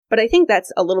But I think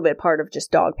that's a little bit part of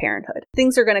just dog parenthood.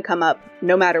 Things are going to come up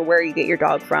no matter where you get your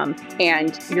dog from,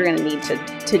 and you're going to need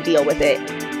to deal with it.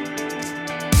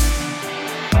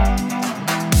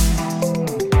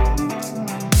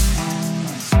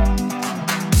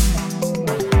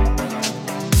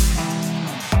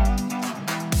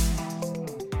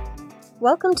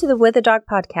 Welcome to the With a Dog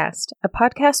podcast, a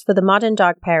podcast for the modern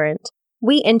dog parent.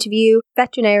 We interview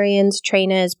veterinarians,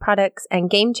 trainers, products, and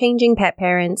game-changing pet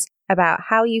parents about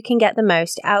how you can get the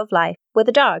most out of life with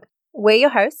a dog. We're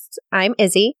your hosts. I'm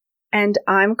Izzy. And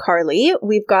I'm Carly.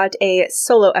 We've got a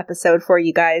solo episode for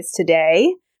you guys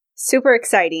today. Super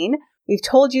exciting. We've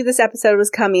told you this episode was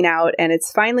coming out, and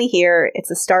it's finally here. It's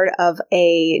the start of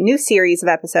a new series of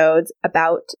episodes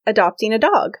about adopting a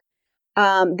dog.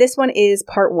 This one is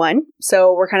part 1,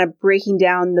 so we're kind of breaking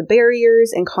down the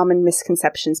barriers and common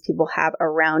misconceptions people have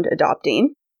around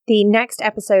adopting. The next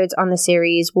episodes on the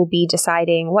series will be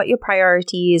deciding what your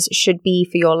priorities should be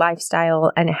for your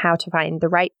lifestyle and how to find the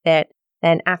right fit.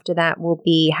 Then after that will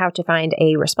be how to find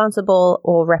a responsible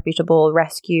or reputable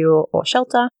rescue or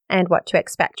shelter and what to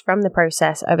expect from the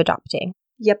process of adopting.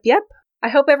 Yep. I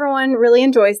hope everyone really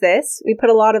enjoys this. We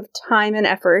put a lot of time and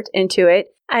effort into it.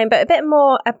 But a bit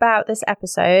more about this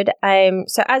episode.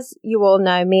 So as you all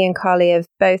know, me and Carly have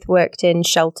both worked in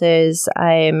shelters,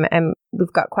 and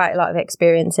we've got quite a lot of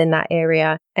experience in that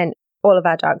area. And all of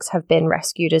our dogs have been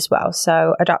rescued as well.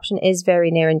 So adoption is very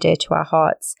near and dear to our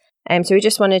hearts. So we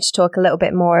just wanted to talk a little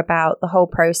bit more about the whole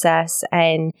process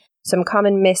and some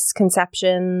common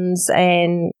misconceptions,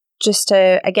 and just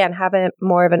to, again, have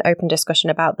more of an open discussion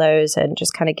about those and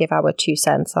just kind of give our 2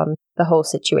 cents on the whole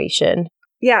situation.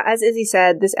 Yeah, as Izzy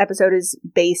said, this episode is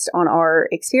based on our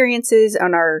experiences,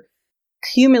 on our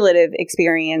cumulative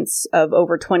experience of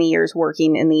over 20 years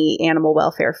working in the animal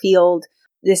welfare field.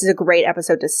 This is a great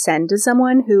episode to send to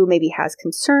someone who maybe has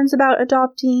concerns about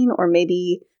adopting, or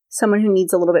maybe someone who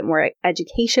needs a little bit more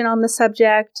education on the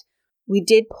subject. We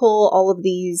did pull all of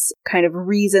these kind of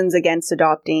reasons against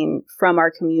adopting from our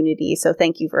community, so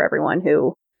thank you for everyone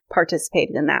who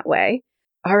participated in that way.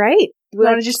 All right. Do we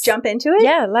want to just jump into it?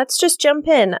 Yeah, let's just jump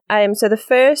in. So the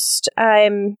first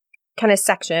kind of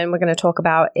section we're going to talk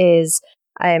about is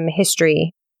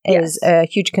history. Is a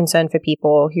huge concern for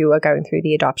people who are going through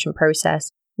the adoption process,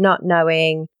 not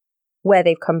knowing where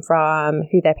they've come from,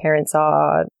 who their parents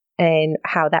are, and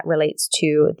how that relates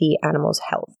to the animal's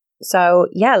health. So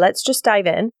yeah, let's just dive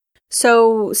in.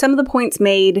 So some of the points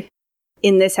made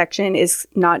in this section is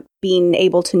not being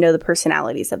able to know the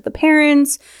personalities of the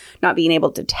parents, not being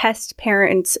able to test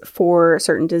parents for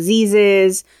certain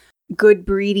diseases, good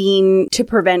breeding to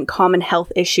prevent common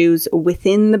health issues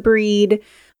within the breed.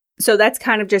 So that's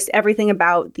kind of just everything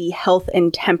about the health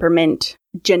and temperament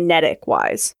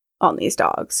genetic-wise on these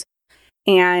dogs.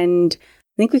 And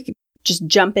I think we could just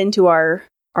jump into our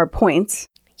points.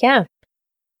 Yeah.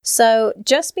 So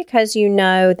just because you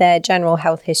know their general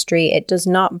health history, it does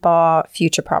not bar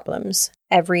future problems.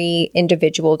 Every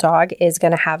individual dog is going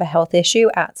to have a health issue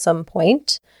at some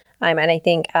point. And I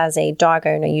think as a dog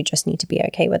owner, you just need to be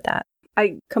okay with that.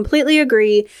 I completely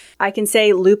agree. I can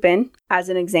say Lupin as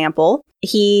an example.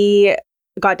 He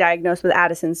got diagnosed with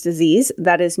Addison's disease.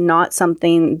 That is not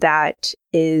something that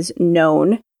is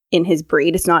known in his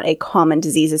breed. It's not a common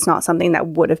disease. It's not something that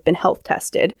would have been health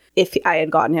tested if I had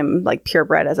gotten him like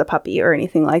purebred as a puppy or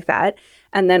anything like that.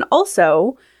 And then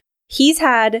also, he's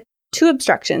had 2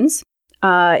 obstructions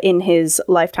in his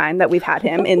lifetime that we've had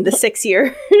him in the 6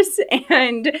 years.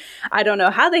 And I don't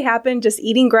know how they happened, just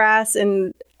eating grass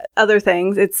and other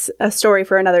things. It's a story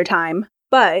for another time.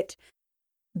 But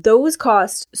those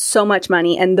cost so much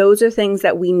money, and those are things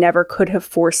that we never could have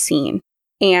foreseen.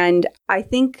 And I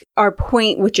think our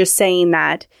point with just saying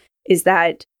that is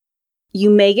that you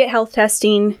may get health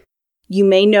testing, you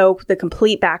may know the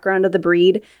complete background of the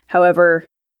breed. However,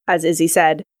 as Izzy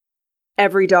said,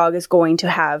 every dog is going to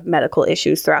have medical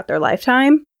issues throughout their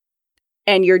lifetime.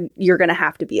 And you're going to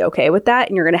have to be okay with that,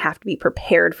 and you're going to have to be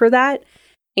prepared for that.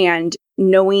 And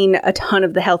knowing a ton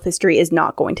of the health history is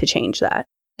not going to change that.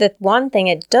 The one thing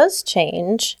it does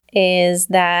change is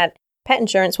that pet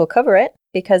insurance will cover it,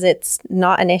 because it's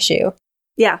not an issue.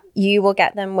 Yeah. You will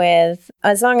get them with,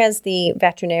 as long as the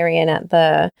veterinarian at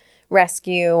the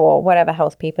rescue or whatever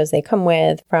health papers they come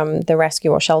with from the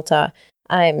rescue or shelter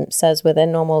says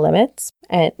within normal limits,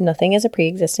 and nothing is a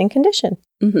pre-existing condition.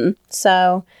 Mm-hmm.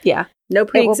 So yeah, no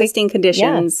pre-existing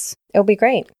conditions. Yeah, it'll be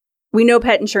great. We know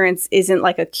pet insurance isn't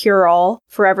like a cure-all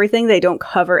for everything. They don't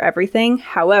cover everything.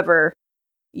 However,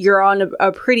 you're on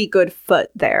a pretty good foot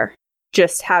there.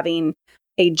 Just having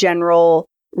a general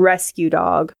rescue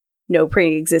dog, no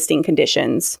pre-existing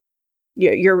conditions,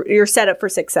 you're set up for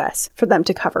success for them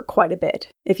to cover quite a bit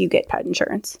if you get pet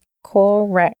insurance.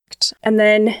 Correct. And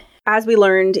then, as we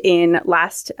learned in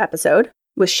last episode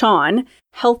with Sean,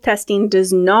 health testing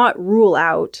does not rule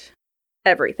out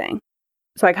everything.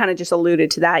 So I kind of just alluded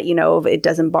to that, it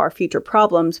doesn't bar future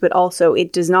problems, but also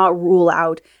it does not rule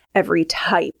out every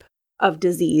type of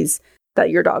disease that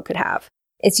your dog could have.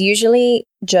 It's usually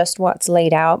just what's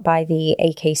laid out by the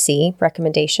AKC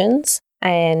recommendations,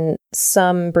 and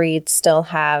some breeds still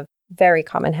have very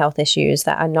common health issues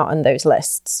that are not on those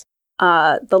lists.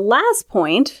 The last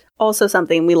point, also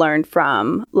something we learned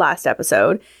from last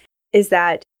episode, is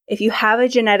that if you have a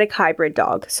genetic hybrid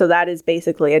dog, so that is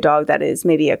basically a dog that is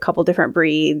maybe a couple different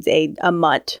breeds, a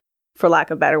mutt, for lack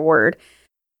of a better word,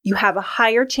 you have a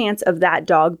higher chance of that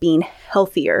dog being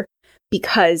healthier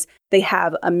because they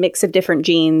have a mix of different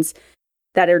genes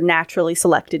that are naturally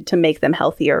selected to make them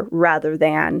healthier rather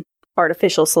than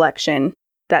artificial selection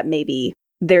that maybe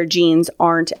their genes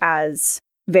aren't as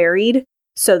varied,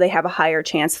 so they have a higher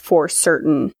chance for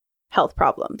certain health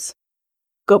problems.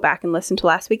 Go back and listen to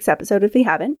last week's episode if you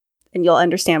haven't, and you'll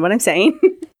understand what I'm saying.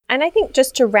 And I think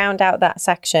just to round out that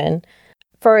section,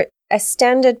 for a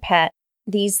standard pet,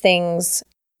 these things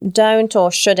don't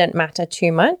or shouldn't matter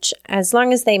too much as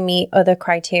long as they meet other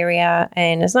criteria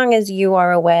and as long as you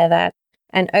are aware that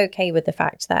and okay with the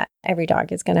fact that every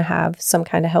dog is going to have some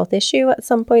kind of health issue at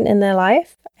some point in their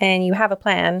life, and you have a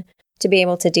plan to be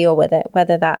able to deal with it,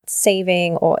 whether that's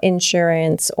saving or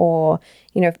insurance or,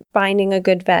 finding a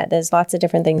good vet. There's lots of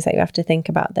different things that you have to think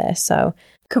about there. So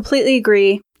completely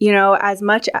agree. As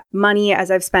much money as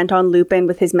I've spent on Lupin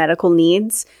with his medical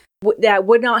needs, that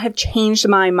would not have changed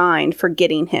my mind for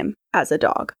getting him as a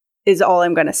dog, is all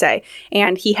I'm going to say.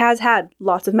 And he has had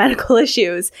lots of medical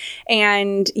issues.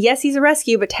 And yes, he's a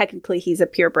rescue, but technically he's a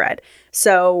purebred.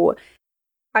 So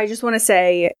I just want to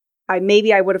say,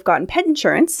 maybe I would have gotten pet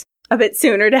insurance a bit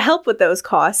sooner to help with those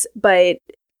costs. But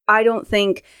I don't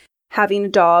think having a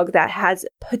dog that has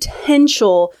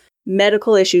potential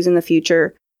medical issues in the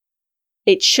future,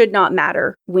 it should not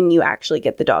matter when you actually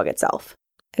get the dog itself.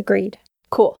 Agreed.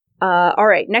 Cool. All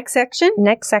right, next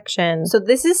section. So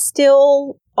this is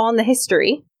still on the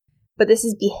history, but this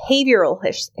is behavioral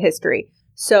history.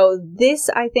 So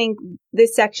I think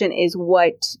this section is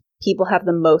what people have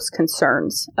the most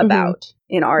concerns about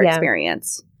in our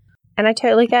experience. And I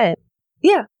totally get it.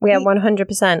 Yeah. We are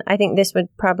 100%. I think this would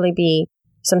probably be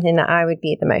something that I would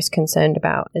be the most concerned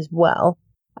about as well.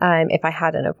 If I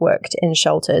hadn't have worked in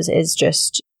shelters, is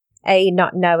just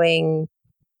not knowing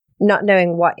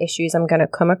what issues I'm going to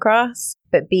come across,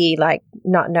 but B,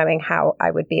 not knowing how I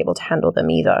would be able to handle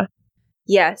them either.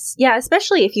 Yes. Yeah,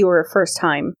 especially if you were a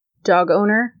first-time dog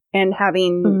owner and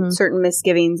having certain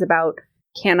misgivings about,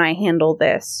 can I handle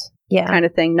this kind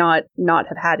of thing, not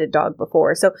have had a dog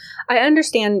before. So I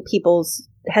understand people's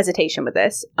hesitation with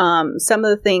this. Some of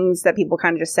the things that people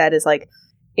kind of just said is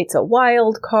it's a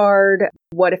wild card.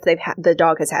 What if the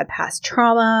dog has had past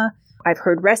trauma? I've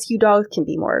heard rescue dogs can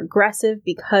be more aggressive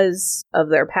because of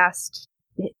their past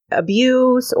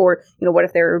abuse, or, what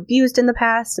if they were abused in the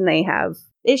past and they have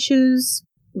issues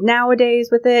nowadays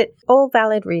with it? All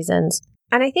valid reasons.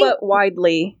 And I think, but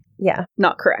widely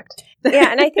not correct.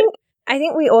 And I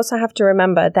think we also have to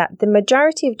remember that the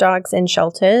majority of dogs in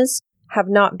shelters have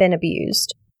not been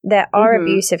abused. There are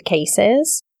abusive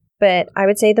cases, but I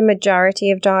would say the majority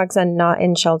of dogs are not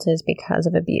in shelters because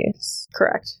of abuse.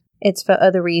 Correct. It's for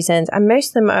other reasons. And most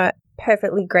of them are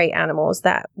perfectly great animals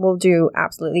that will do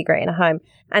absolutely great in a home.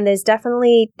 And there's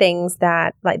definitely things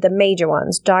that, like the major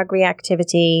ones, dog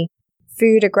reactivity,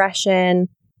 food aggression,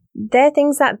 they're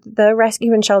things that the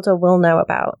rescue and shelter will know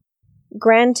about.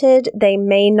 Granted, they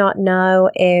may not know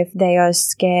if they are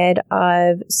scared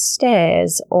of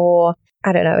stairs, or,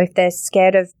 I don't know, if they're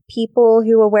scared of people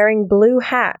who are wearing blue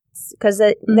hats, because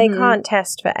they can't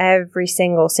test for every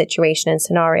single situation and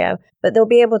scenario, but they'll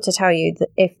be able to tell you that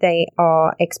if they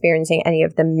are experiencing any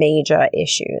of the major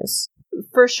issues.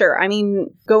 For sure. I mean,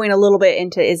 going a little bit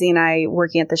into Izzy and I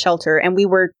working at the shelter, and we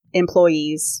were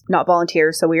employees, not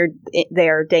volunteers, so we were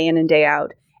there day in and day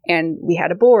out, and we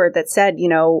had a board that said,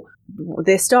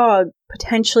 this dog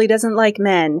potentially doesn't like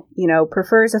men,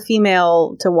 prefers a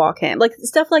female to walk in,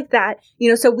 stuff like that,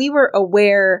 so we were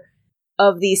aware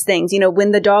of these things.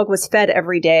 When the dog was fed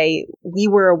every day, we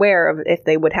were aware of if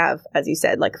they would have, as you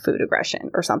said, food aggression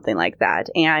or something like that.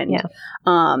 And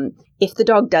if the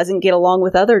dog doesn't get along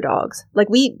with other dogs,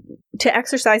 to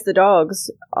exercise the dogs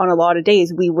on a lot of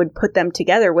days, we would put them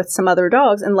together with some other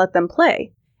dogs and let them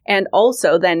play. And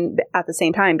also then at the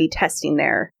same time be testing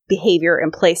their behavior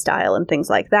and play style and things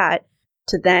like that,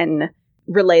 to then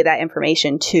relay that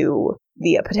information to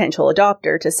the potential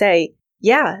adopter to say,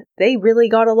 yeah, they really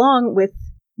got along with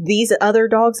these other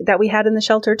dogs that we had in the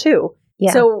shelter too.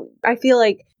 Yeah. So I feel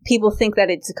like people think that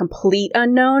it's a complete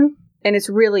unknown, and it's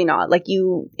really not. Like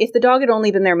if the dog had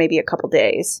only been there maybe a couple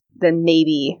days, then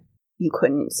maybe you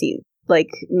couldn't see, like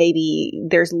maybe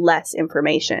there's less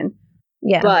information.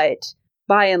 Yeah. But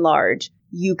by and large,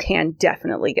 you can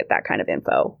definitely get that kind of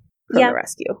info from the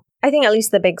rescue. I think at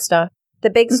least the big stuff. The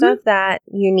big stuff that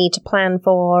you need to plan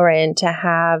for and to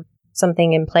have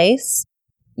something in place,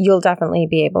 you'll definitely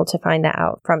be able to find that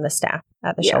out from the staff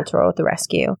at the shelter or the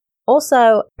rescue.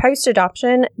 Also,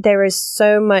 post-adoption, there is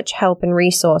so much help and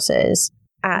resources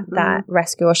at that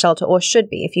rescue or shelter, or should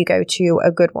be if you go to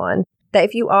a good one, that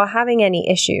if you are having any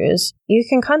issues, you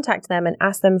can contact them and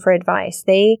ask them for advice.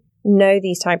 They know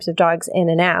these types of dogs in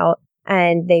and out,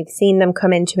 and they've seen them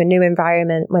come into a new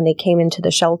environment when they came into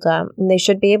the shelter, and they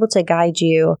should be able to guide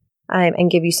you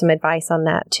and give you some advice on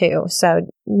that too. So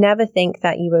never think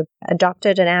that you have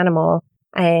adopted an animal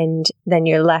and then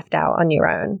you're left out on your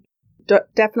own.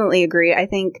 Definitely agree. I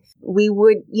think we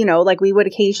would, we would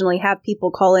occasionally have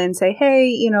people call in and say,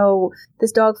 hey,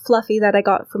 this dog Fluffy that I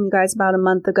got from you guys about a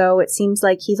month ago, it seems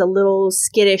like he's a little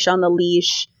skittish on the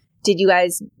leash. Did you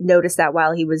guys notice that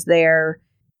while he was there?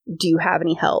 Do you have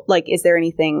any help? Like, is there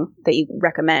anything that you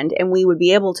recommend? And we would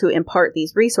be able to impart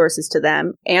these resources to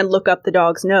them and look up the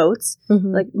dog's notes.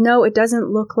 Like, no, it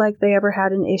doesn't look like they ever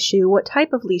had an issue. What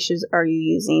type of leashes are you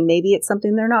using? Maybe it's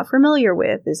something they're not familiar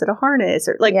with. Is it a harness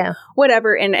or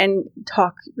whatever? And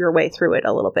talk your way through it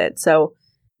a little bit. So,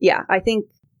 yeah, I think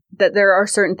that there are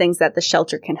certain things that the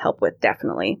shelter can help with,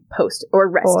 definitely post or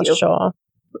rescue. For sure.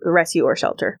 Rescue or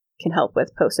shelter can help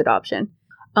with post-adoption.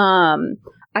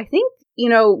 I think,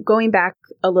 going back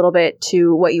a little bit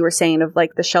to what you were saying of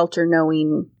like the shelter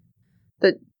knowing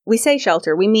that we say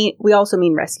shelter, we also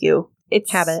mean rescue.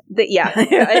 It's habit.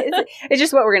 It's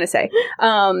just what we're going to say.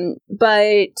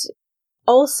 But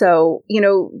also,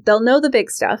 they'll know the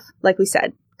big stuff, like we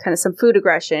said, kind of some food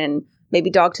aggression, maybe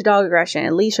dog to dog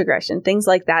aggression, leash aggression, things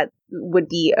like that would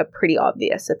be pretty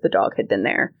obvious if the dog had been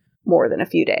there more than a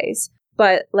few days.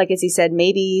 But like as he said,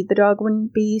 maybe the dog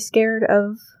wouldn't be scared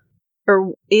of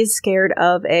or is scared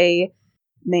of a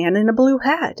man in a blue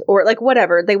hat or like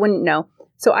whatever. They wouldn't know.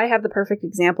 So I have the perfect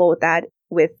example with that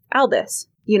with Albus.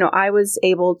 I was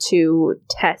able to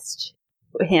test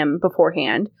him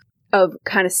beforehand of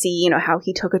kind of see, how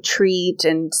he took a treat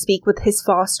and speak with his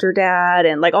foster dad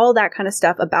and like all that kind of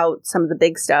stuff about some of the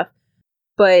big stuff.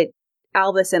 But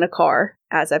Albus in a car,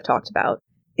 as I've talked about,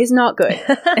 is not good.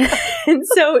 And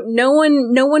so no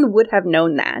one would have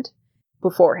known that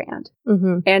beforehand.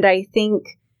 And I think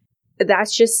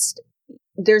that's just,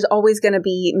 there's always going to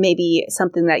be maybe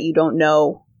something that you don't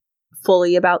know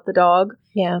fully about the dog.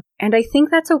 Yeah. And I think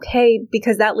that's okay,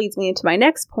 because that leads me into my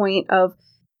next point of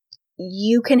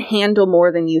you can handle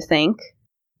more than you think.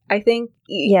 I think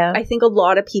a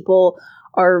lot of people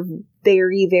are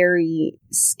very, very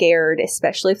scared,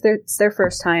 especially if it's their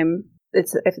first time, if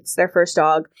it's their first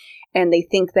dog, and they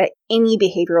think that any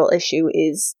behavioral issue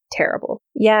is terrible.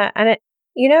 Yeah. And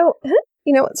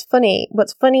what's funny?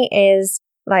 What's funny is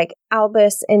like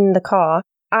Albus in the car,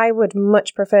 I would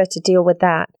much prefer to deal with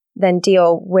that than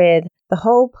deal with the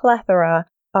whole plethora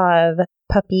of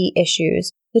puppy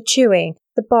issues. The chewing,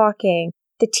 the barking,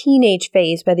 the teenage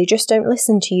phase where they just don't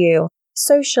listen to you,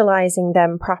 socializing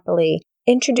them properly.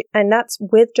 And that's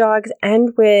with dogs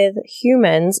and with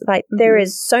humans. Like there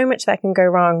is so much that can go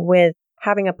wrong with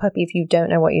having a puppy if you don't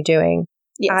know what you're doing.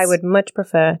 Yes. I would much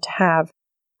prefer to have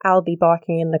Albie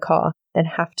barking in the car than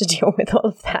have to deal with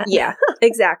all of that. Yeah,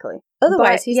 exactly.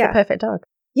 Otherwise, he's the perfect dog.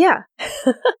 Yeah.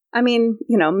 I mean,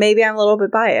 maybe I'm a little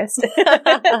bit biased.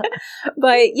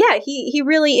 But yeah, he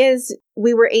really is.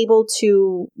 We were able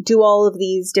to do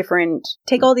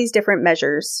take all these different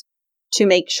measures to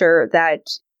make sure that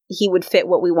he would fit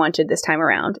what we wanted this time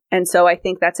around. And so I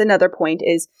think that's another point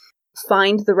is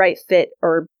find the right fit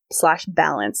or /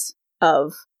 balance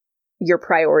of your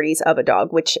priorities of a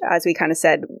dog, which, as we kind of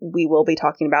said, we will be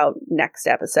talking about next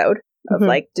episode of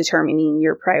like determining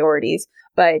your priorities.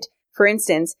 But for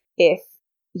instance, if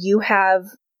you have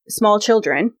small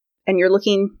children and you're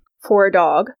looking for a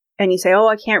dog and you say, oh,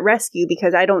 I can't rescue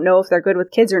because I don't know if they're good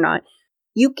with kids or not,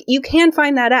 you can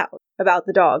find that out about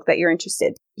the dog that you're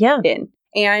interested in.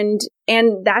 And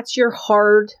that's your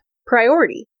hard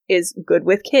priority is good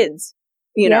with kids,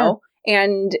 know?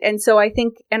 And so I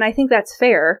think that's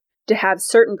fair to have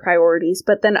certain priorities,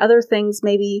 but then other things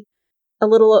maybe a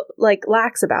little like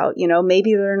lax about,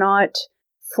 maybe they're not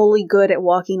fully good at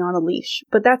walking on a leash,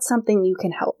 but that's something you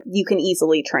can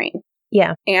easily train.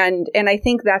 Yeah. And I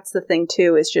think that's the thing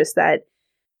too, is just that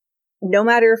no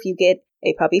matter if you get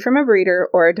a puppy from a breeder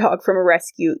or a dog from a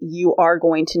rescue, you are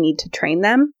going to need to train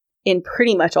them in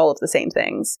pretty much all of the same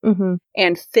things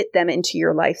and fit them into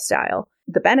your lifestyle.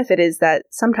 The benefit is that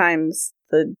sometimes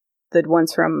the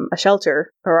ones from a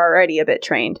shelter are already a bit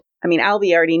trained. I mean,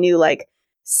 Albie already knew like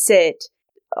sit,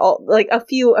 like a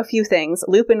few things.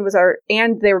 Lupin was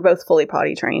and they were both fully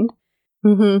potty trained.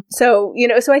 So,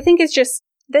 so I think it's just,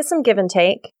 there's some give and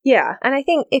take. Yeah. And I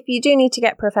think if you do need to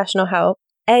get professional help,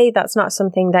 that's not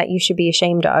something that you should be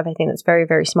ashamed of. I think that's very,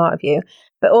 very smart of you.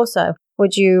 But also,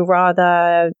 would you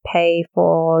rather pay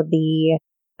for the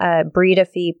breeder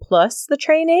fee plus the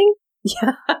training?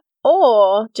 Yeah.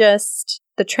 Or just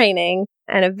the training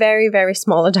and a very, very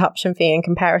small adoption fee in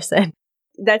comparison?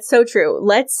 That's so true.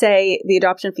 Let's say the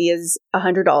adoption fee is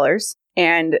 $100,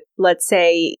 and let's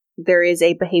say there is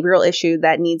a behavioral issue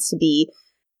that needs to be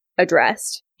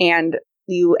addressed, and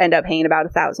you end up paying about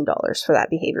 $1,000 for that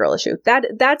behavioral issue.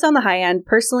 That's on the high end.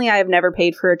 Personally, I have never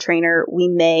paid for a trainer. We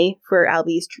may for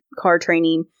Albie's car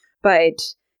training, but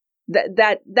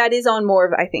that is on more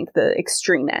of, I think, the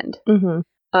extreme end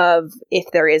of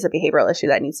if there is a behavioral issue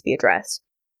that needs to be addressed.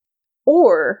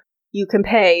 Or you can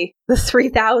pay the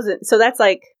 $3,000. So that's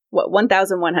like what,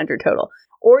 $1,100 total.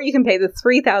 Or you can pay the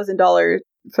 $3,000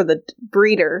 for the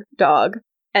breeder dog,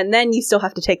 and then you still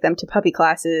have to take them to puppy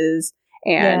classes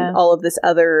and all of this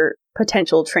other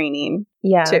potential training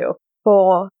too.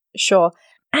 For sure.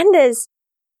 And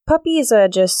puppies are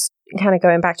just kind of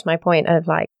going back to my point of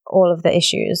like all of the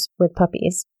issues with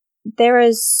puppies. There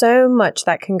is so much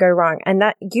that can go wrong, and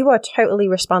that you are totally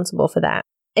responsible for that.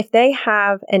 If they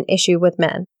have an issue with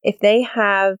men, if they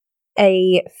have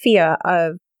a fear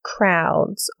of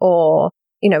crowds or,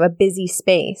 a busy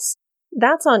space,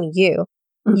 that's on you.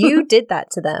 You did that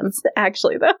to them.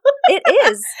 Actually, though. It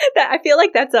is. I feel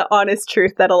like that's an honest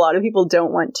truth that a lot of people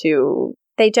don't want to.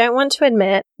 They don't want to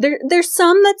admit. There's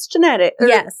some that's genetic.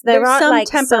 Yes, there are some like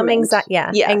temperament.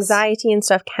 Anxiety and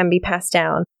stuff can be passed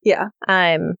down. Yeah.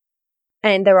 And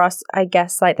there are, I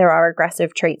guess, there are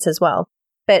aggressive traits as well.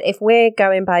 But if we're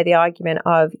going by the argument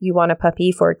of you want a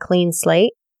puppy for a clean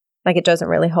slate, it doesn't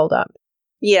really hold up.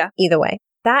 Yeah. Either way.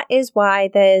 That is why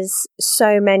there's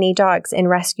so many dogs in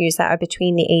rescues that are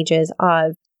between the ages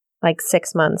of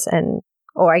 6 months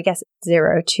or I guess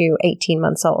 0 to 18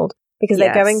 months old, because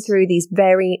they're going through these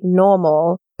very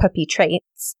normal puppy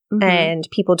traits and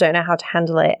people don't know how to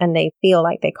handle it and they feel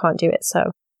like they can't do it.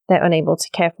 So they're unable to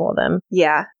care for them.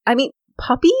 Yeah. I mean,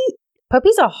 puppies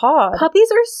are hard.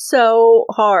 Puppies are so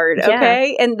hard.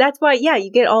 Okay. And that's why,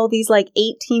 you get all these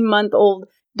 18-month-old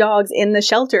dogs in the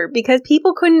shelter because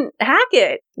people couldn't hack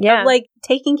it. Yeah. Of,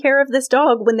 taking care of this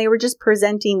dog when they were just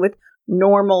presenting with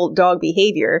normal dog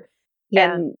behavior.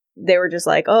 Yeah. And they were just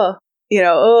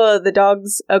the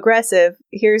dog's aggressive.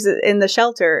 Here's it in the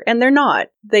shelter. And they're not.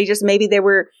 They just, maybe they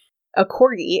were a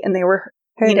corgi and they were,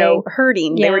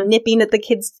 herding. Yeah. They were nipping at the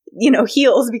kids',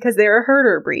 heels because they're a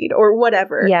herder breed or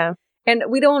whatever. Yeah. And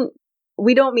we don't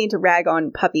mean to rag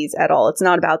on puppies at all. It's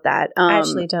not about that. I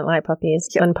actually don't like puppies.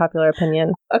 Yeah. Unpopular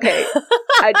opinion. Okay.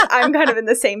 I'm kind of in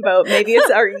the same boat. Maybe it's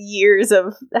our years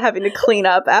of having to clean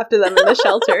up after them in the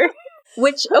shelter.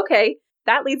 Which, okay,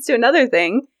 that leads to another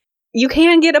thing. You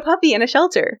can get a puppy in a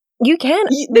shelter. You can.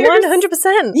 100%.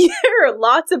 There are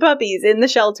lots of puppies in the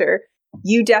shelter.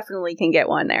 You definitely can get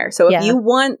one there. So if you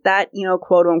want that,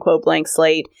 quote unquote blank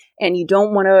slate, and you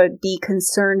don't want to be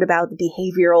concerned about the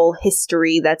behavioral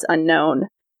history that's unknown,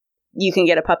 you can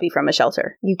get a puppy from a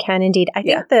shelter. You can indeed. I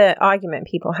think the argument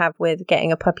people have with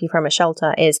getting a puppy from a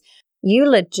shelter is you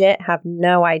legit have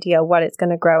no idea what it's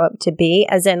going to grow up to be,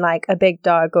 as in a big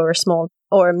dog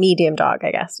or a medium dog,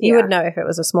 I guess. You would know if it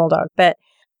was a small dog. But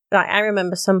I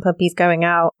remember some puppies going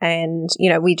out and,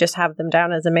 we just have them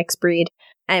down as a mixed breed.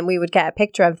 And we would get a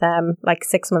picture of them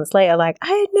 6 months later, I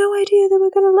had no idea they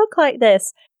were going to look like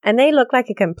this. And they look like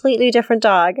a completely different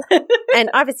dog. And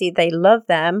obviously they love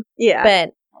them. Yeah.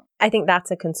 But I think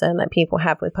that's a concern that people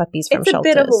have with puppies from shelters. It's a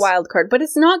bit of a wild card, but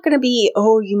it's not going to be,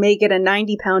 you may get a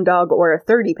 90-pound dog or a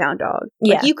 30-pound dog.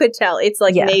 Yeah. You could tell. It's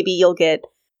maybe you'll get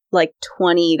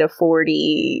 20 to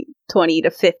 40, 20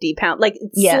 to 50 pounds.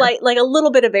 Slight, a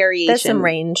little bit of variation. There's some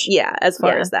range. Yeah, as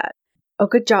far as that. Oh,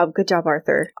 good job,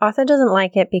 Arthur. Arthur doesn't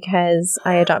like it because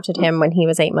I adopted him when he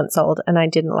was 8 months old, and I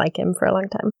didn't like him for a long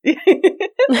time.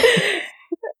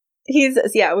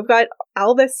 We've got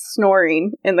Albus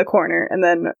snoring in the corner, and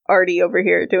then Artie over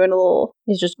here doing a little.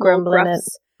 He's just grumbling it.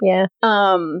 Yeah.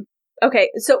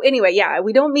 Okay, so anyway,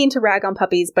 we don't mean to rag on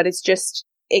puppies, but it's just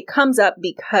it comes up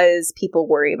because people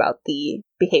worry about the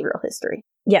behavioral history.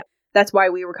 Yeah, that's why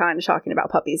we were kind of talking about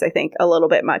puppies. I think a little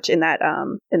bit much in that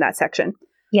section.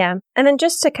 Yeah. And then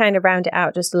just to kind of round it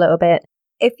out just a little bit,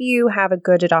 if you have a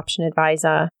good adoption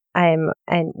advisor,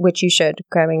 and which you should,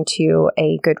 going to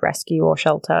a good rescue or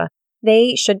shelter,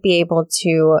 they should be able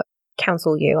to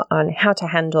counsel you on how to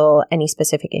handle any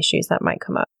specific issues that might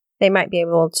come up. They might be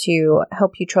able to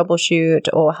help you troubleshoot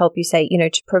or help you say,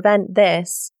 to prevent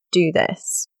this, do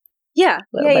this. Yeah.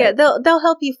 They'll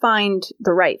help you find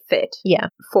the right fit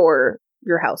for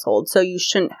your household. So you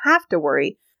shouldn't have to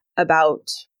worry about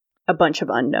a bunch of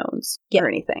unknowns or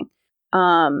anything.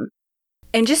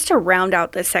 And just to round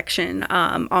out this section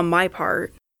on my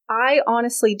part, I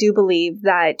honestly do believe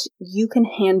that you can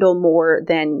handle more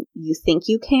than you think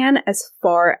you can as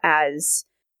far as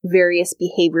various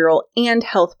behavioral and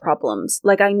health problems.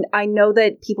 Like I know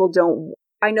that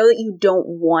you don't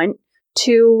want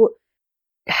to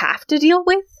have to deal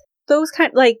with those kind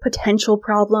of like potential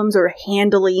problems or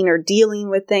handling or dealing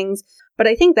with things. But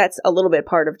I think that's a little bit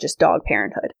part of just dog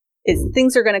parenthood. Is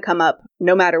things are going to come up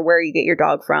no matter where you get your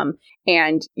dog from,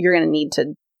 and you're going to need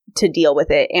to deal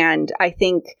with it. And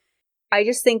I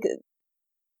just think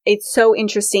it's so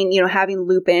interesting, having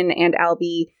Lupin and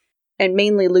Albie, and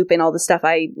mainly Lupin, all the stuff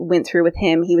I went through with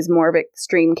him. He was more of an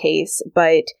extreme case,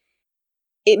 but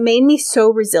it made me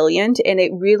so resilient, and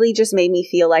it really just made me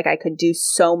feel like I could do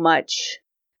so much,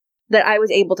 that I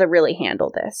was able to really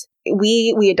handle this.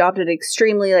 We adopted an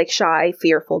extremely shy,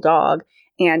 fearful dog,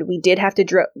 and we did have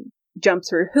to jump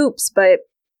through hoops, but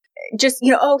just,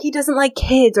 he doesn't like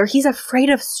kids, or he's afraid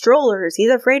of strollers,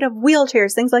 he's afraid of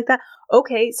wheelchairs, things like that.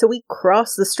 Okay, so we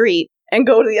cross the street and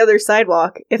go to the other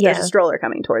sidewalk if there's a stroller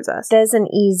coming towards us. There's an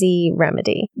easy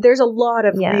remedy. There's a lot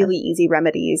of really easy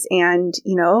remedies. And,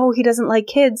 he doesn't like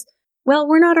kids. Well,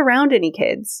 we're not around any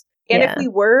kids. And if we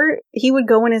were, he would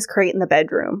go in his crate in the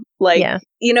bedroom.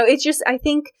 It's just, I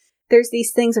think there's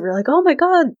these things that we're like, oh my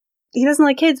God, he doesn't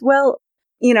like kids. Well,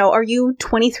 are you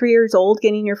 23 years old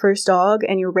getting your first dog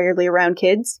and you're rarely around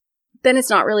kids? Then it's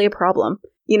not really a problem.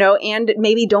 And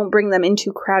maybe don't bring them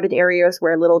into crowded areas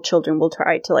where little children will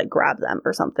try to grab them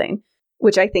or something,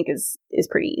 which I think is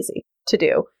pretty easy to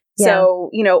do. Yeah. So,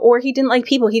 or he didn't like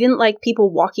people. He didn't like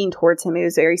people walking towards him. He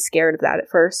was very scared of that at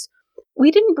first.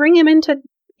 We didn't bring him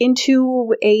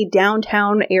into a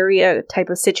downtown area type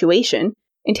of situation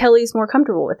until he's more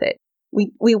comfortable with it.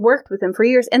 We worked with him for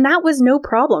years, and that was no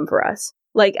problem for us.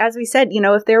 As we said,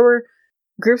 if there were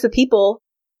groups of people,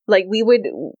 we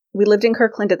lived in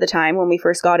Kirkland at the time when we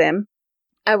first got him.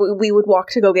 We would walk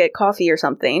to go get coffee or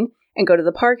something and go to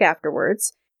the park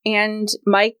afterwards. And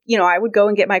Mike, I would go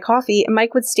and get my coffee, and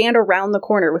Mike would stand around the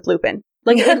corner with Lupin.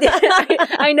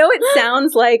 I know it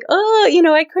sounds like,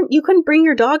 you couldn't bring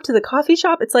your dog to the coffee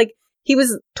shop. It's like he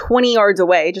was 20 yards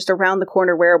away, just around the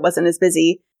corner where it wasn't as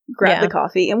busy, grabbed the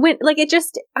coffee and went. I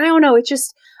don't know.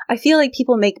 I feel like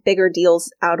people make bigger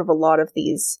deals out of a lot of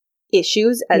these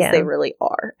issues as they really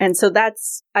are. And so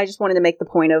I just wanted to make the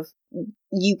point of,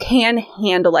 you can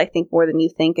handle, I think, more than you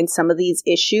think. And some of these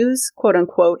issues, quote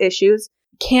unquote issues,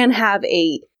 can have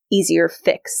a easier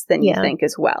fix than you think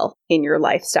as well in your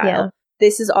lifestyle. Yeah.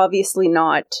 This is obviously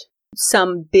not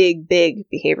some big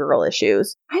behavioral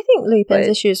issues. I think Lupin's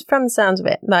issues, from the sounds of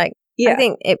it, I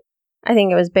think it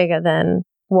was bigger than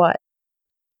what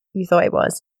you thought it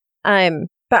was.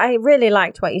 But I really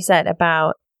liked what you said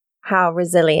about how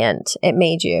resilient it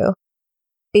made you,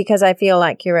 because I feel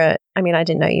like I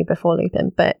didn't know you before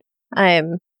Lupin, but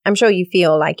I'm sure you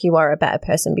feel like you are a better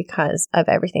person because of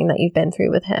everything that you've been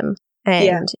through with him.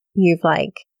 And you've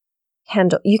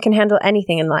you can handle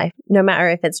anything in life, no matter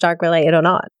if it's dog related or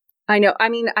not. I know.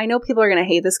 I know people are going to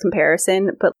hate this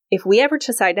comparison, but if we ever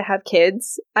decide to have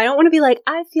kids, I don't want to be like,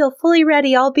 I feel fully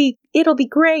ready. It'll be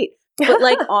great.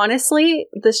 But honestly,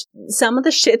 some of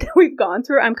the shit that we've gone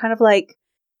through, I'm kind of like,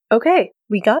 okay,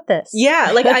 we got this.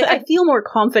 Yeah. I feel more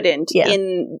confident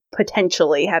in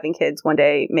potentially having kids one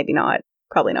day. Maybe not,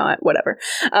 probably not, whatever.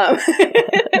 But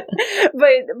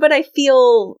I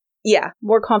feel,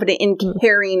 more confident in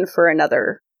caring for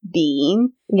another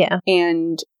being. Yeah.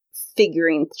 And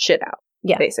figuring shit out.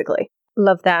 Yeah. Basically.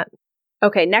 Love that.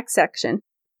 Okay. Next section.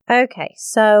 Okay.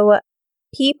 So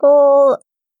people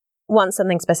want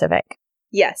something specific.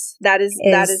 Yes. This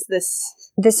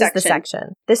is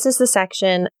the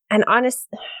section. And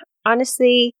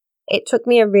honestly, it took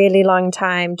me a really long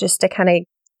time just to kind of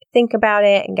think about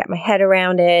it and get my head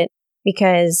around it,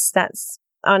 because that's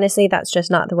just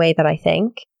not the way that I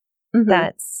think. Mm-hmm.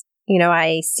 That's,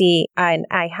 I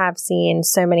have seen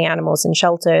so many animals in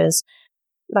shelters,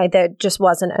 there just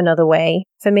wasn't another way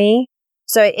for me.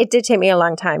 So it did take me a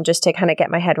long time just to kind of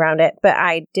get my head around it, but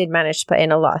I did manage to put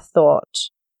in a lot of thought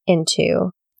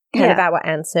into kind of our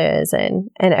answers and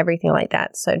everything like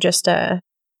that. So just a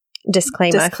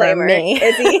disclaimer from me.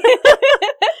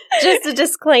 Just a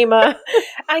disclaimer.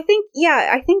 I think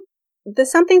the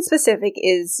something specific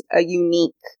is a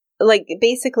unique, like,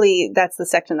 basically that's the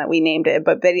section that we named it,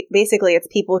 but basically it's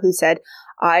people who said,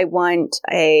 I want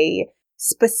a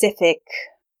specific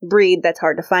breed that's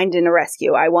hard to find in a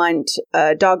rescue. I want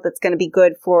a dog that's going to be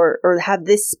good for, or have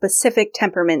this specific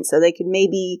temperament so they could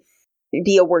maybe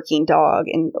be a working dog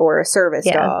or a service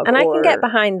dog. And I can get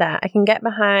behind that. I can get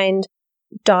behind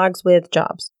dogs with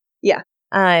jobs. Yeah.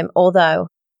 Although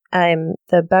the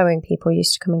Boeing people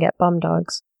used to come and get bomb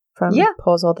dogs from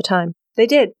Paws all the time. They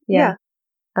did. Yeah.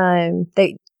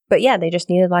 They just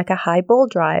needed like a high ball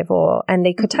drive and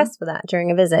they could test for that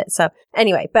during a visit. So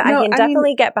anyway, but I can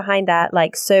definitely get behind that,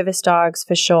 like service dogs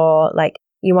for sure. Like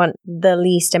you want the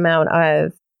least amount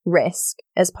of risk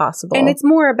as possible. And it's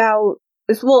more about,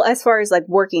 well, as far as like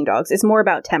working dogs, it's more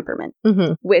about temperament,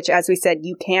 which, as we said,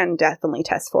 you can definitely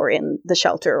test for in the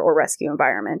shelter or rescue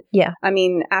environment. Yeah. I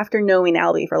mean, after knowing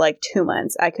Albie for like 2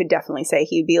 months, I could definitely say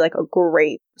he'd be like a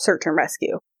great search and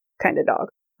rescue kind of dog.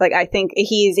 Like, I think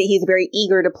he's very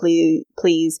eager to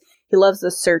please. He loves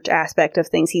the search aspect of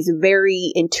things. He's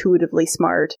very intuitively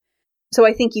smart. So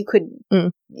I think you could,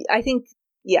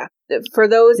 for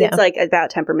those, it's like about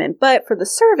temperament. But for the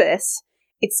service,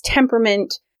 it's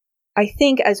temperament, I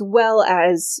think, as well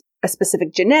as a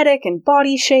specific genetic and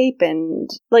body shape and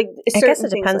like. I guess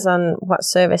it depends on what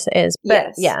service it is.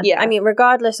 But yeah. I mean,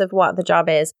 regardless of what the job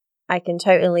is, I can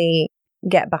totally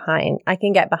get behind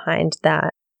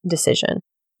that decision.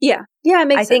 Yeah. Yeah, it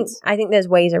makes sense. I think there's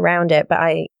ways around it, but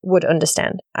I would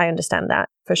understand. I understand that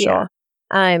for sure.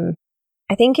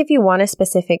 I think if you want a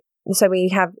specific, so we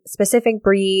have specific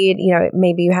breed,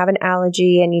 maybe you have an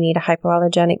allergy and you need a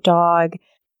hypoallergenic dog.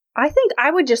 I think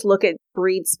I would just look at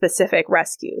breed specific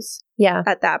rescues. Yeah.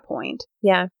 At that point.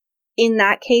 Yeah. In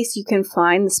that case, you can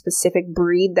find the specific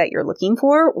breed that you're looking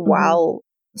for while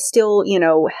still,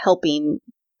 helping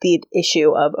the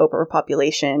issue of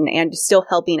overpopulation and still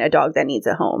helping a dog that needs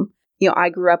a home. I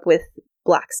grew up with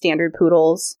black standard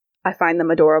poodles. I find them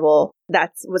adorable.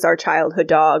 That was our childhood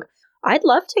dog. I'd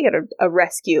love to get a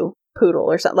rescue poodle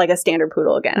or something, like a standard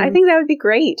poodle again. I think that would be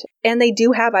great. And they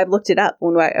do have, I've looked it up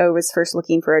when I was first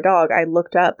looking for a dog. I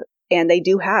looked up and they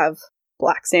do have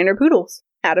black standard poodles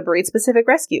at a breed specific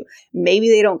rescue. Maybe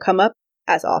they don't come up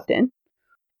as often.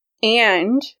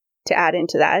 And to add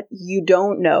into that, you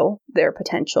don't know their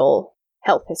potential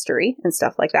health history and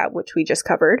stuff like that, which we just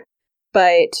covered.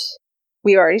 But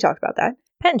we already talked about that.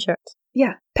 Pet insurance.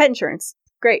 Yeah, pet insurance.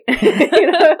 Great.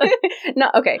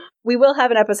 Not okay. We will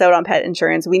have an episode on pet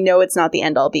insurance. We know it's not the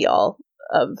end all be all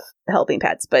of helping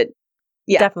pets, but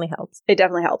yeah. Definitely helps. It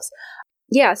definitely helps.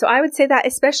 Yeah, so I would say that,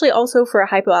 especially also for a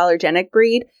hypoallergenic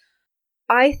breed,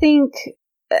 I think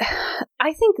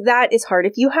that is hard.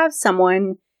 If you have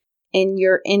someone in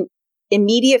your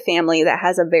immediate family that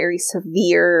has a very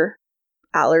severe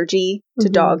allergy to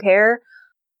dog hair,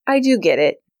 I do get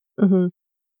it.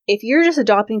 If you're just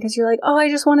adopting because you're like, oh, I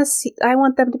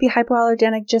want them to be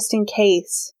hypoallergenic just in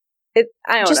case. I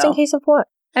don't know. Just in case of what?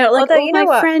 I don't, like, although,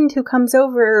 my friend who comes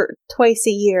over twice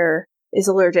a year is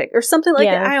allergic or something like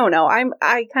that. I don't know.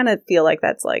 I kind of feel like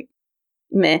that's like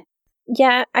meh.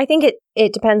 Yeah, I think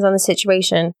it depends on the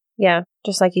situation. Yeah,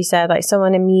 just like you said, like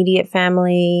someone immediate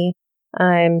family,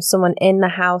 someone in the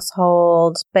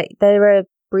household, but there are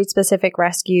breed-specific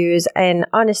rescues, and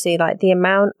honestly, like the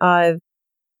amount of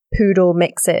poodle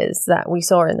mixes that we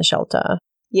saw in the shelter.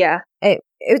 Yeah.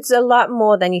 It's a lot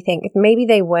more than you think. Maybe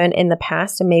they weren't in the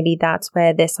past, and maybe that's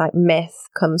where this like myth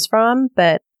comes from,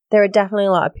 but there are definitely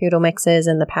a lot of poodle mixes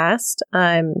in the past.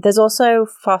 There's also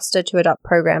foster to adopt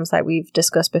programs like we've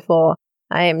discussed before.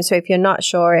 So if you're not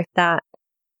sure if that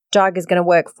dog is going to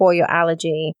work for your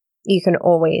allergy, you can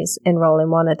always enroll in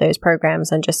one of those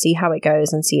programs and just see how it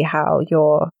goes and see how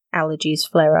your allergies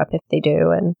flare up if they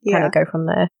do, and kind of go from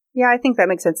there. Yeah, I think that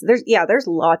makes sense. There's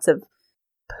lots of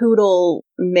poodle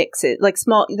mixes, like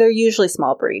small, they're usually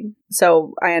small breed.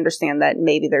 So I understand that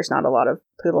maybe there's not a lot of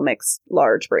poodle mix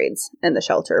large breeds in the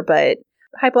shelter, but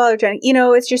hypoallergenic,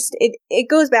 it's just, it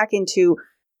goes back into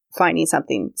finding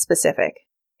something specific.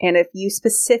 And if you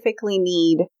specifically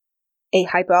need a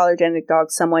hypoallergenic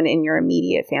dog, someone in your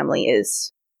immediate family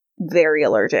is very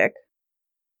allergic,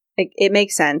 it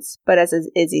makes sense. But as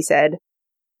Izzy said,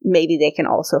 maybe they can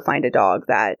also find a dog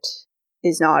that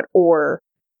is not, or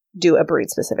do a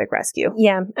breed-specific rescue.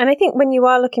 Yeah, and I think when you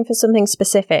are looking for something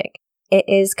specific, it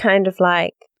is kind of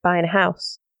like buying a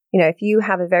house. If you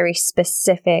have a very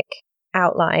specific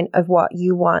outline of what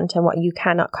you want and what you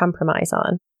cannot compromise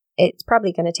on, it's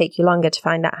probably going to take you longer to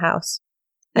find that house.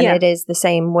 And it is the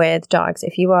same with dogs.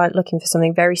 If you are looking for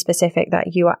something very specific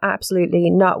that you are absolutely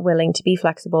not willing to be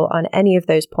flexible on any of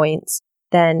those points,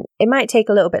 then it might take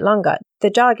a little bit longer. The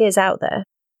dog is out there.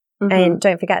 Mhm. And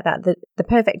don't forget that the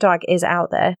perfect dog is out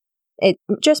there. It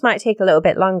just might take a little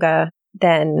bit longer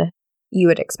than you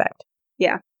would expect.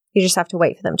 Yeah. You just have to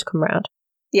wait for them to come around.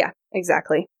 Yeah,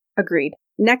 exactly. Agreed.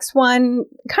 Next one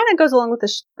kind of goes along with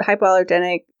the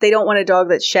hypoallergenic. They don't want a dog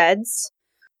that sheds.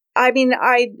 I mean,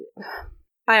 I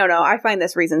don't know. I find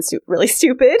this reason really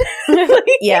stupid.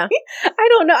 Yeah. I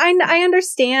don't know. I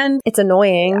understand. It's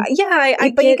annoying. Yeah,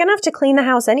 but you're going to have to clean the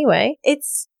house anyway.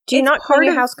 Do you not clean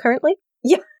your house currently?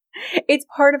 Yeah. It's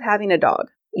part of having a dog.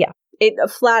 Yeah. It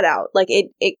flat out. Like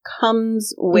it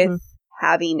comes with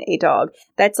having a dog.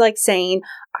 That's like saying,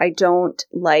 I don't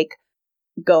like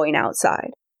going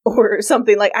outside. Or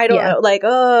something like, I don't know, like,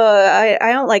 I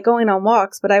don't like going on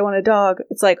walks, but I want a dog.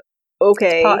 It's like,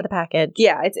 okay. It's part of the package.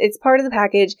 Yeah, it's part of the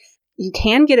package. You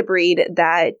can get a breed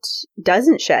that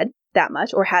doesn't shed that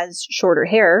much or has shorter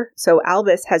hair. So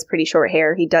Albus has pretty short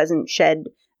hair. He doesn't shed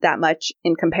that much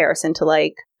in comparison to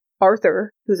like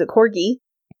Arthur, who's a corgi,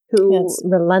 who it's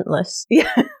relentless.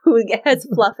 Yeah, who has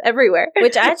fluff everywhere.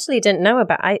 Which I actually didn't know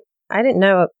about. I didn't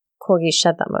know corgis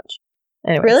shed that much.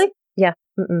 Anyways. Really? Yeah.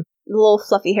 Mm-mm. Little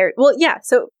fluffy hair. Well, yeah.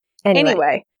 So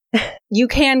anyway, you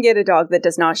can get a dog that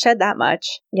does not shed that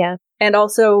much. Yeah. And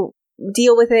also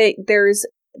deal with it. There's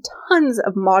tons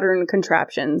of modern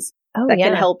contraptions that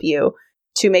can help you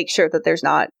to make sure that there's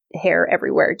not hair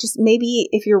everywhere. Just maybe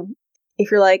if you're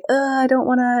like, I don't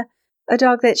want a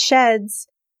dog that sheds.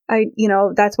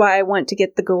 That's why I want to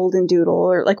get the golden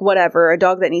doodle or like whatever, a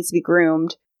dog that needs to be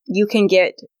groomed. You can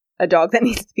get a dog that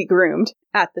needs to be groomed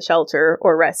at the shelter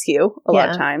or rescue a lot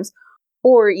of times.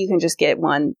 Or you can just get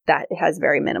one that has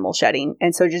very minimal shedding.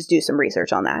 And so just do some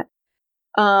research on that.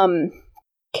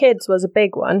 Kids was a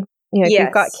big one. If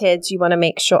you've got kids, you want to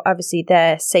make sure, obviously,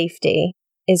 their safety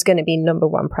is going to be number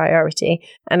one priority.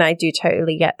 And I do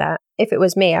totally get that. If it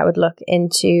was me, I would look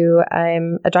into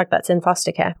a dog that's in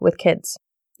foster care with kids.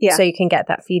 Yeah. So you can get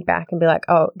that feedback and be like,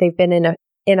 oh, they've been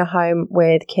in a home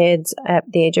with kids at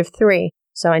the age of 3.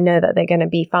 So I know that they're going to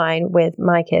be fine with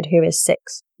my kid who is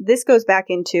 6. This goes back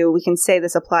into, we can say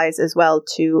this applies as well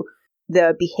to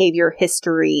the behavior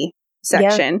history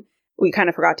section. Yeah. We kind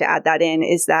of forgot to add that in,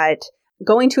 is that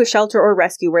going to a shelter or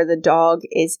rescue where the dog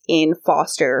is in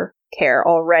foster care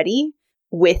already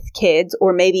with kids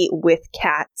or maybe with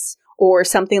cats or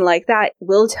something like that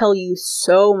will tell you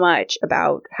so much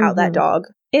about how that dog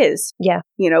is,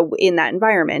 in that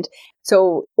environment.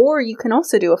 So, or you can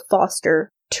also do a foster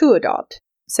to adopt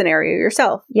scenario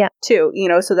yourself, too,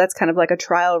 so that's kind of like a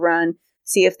trial run,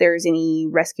 see if there's any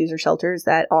rescues or shelters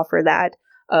that offer that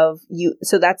of you.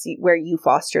 So that's where you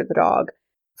foster the dog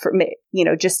for,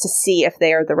 just to see if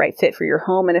they are the right fit for your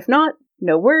home. And if not,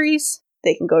 no worries.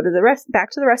 They can go to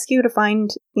back to the rescue to find,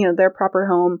 their proper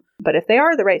home. But if they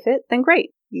are the right fit, then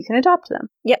great. You can adopt them.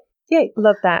 Yep. Yay.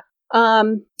 Love that.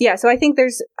 So I think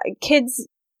there's kids,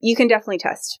 you can definitely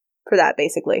test for that,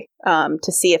 basically,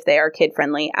 to see if they are kid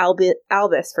friendly.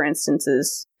 Albus, for instance,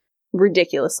 is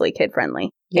ridiculously kid friendly.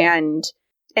 Yeah.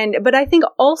 But I think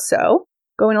also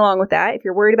going along with that, if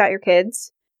you're worried about your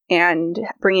kids and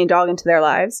bringing a dog into their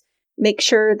lives, make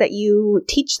sure that you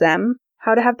teach them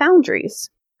how to have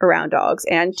boundaries around dogs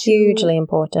and hugely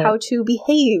important how to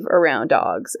behave around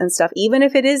dogs and stuff. Even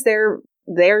if it is their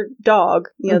dog,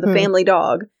 the family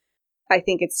dog, I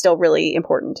think it's still really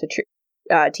important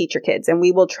to teach your kids. And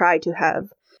we will try to have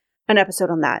an episode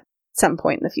on that some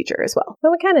point in the future as well.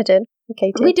 Well, we kind of did.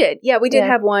 Okay, we did. Yeah, we did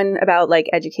have one about like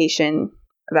education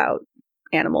about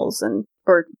animals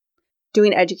or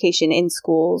doing education in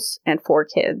schools and for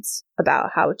kids about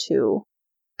how to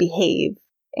behave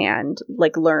and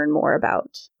like learn more about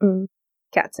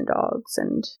cats and dogs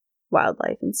and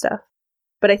wildlife and stuff.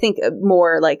 But I think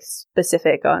more like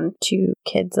specific on to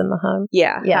kids in the home.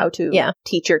 Yeah. How to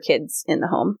teach your kids in the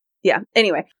home. Yeah.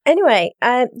 Anyway,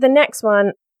 the next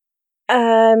one,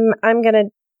 I'm going to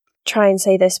try and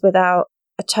say this without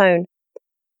a tone.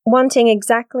 Wanting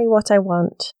exactly what I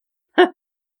want.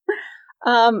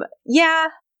 Yeah.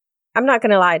 I'm not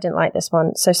going to lie, I didn't like this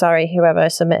one. So sorry, whoever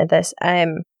submitted this.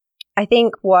 I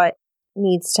think what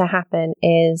needs to happen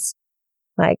is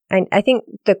like, I think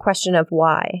the question of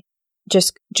why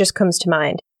just comes to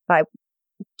mind. Like,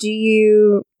 do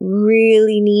you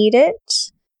really need it?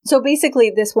 So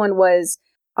basically this one was,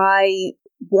 I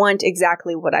want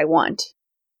exactly what I want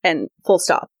and full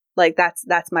stop. Like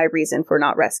that's my reason for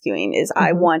not rescuing is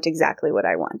I want exactly what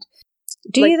I want.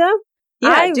 Do you though?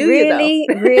 Yeah, I really,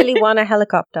 really want a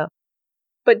helicopter.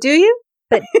 But do you?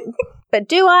 But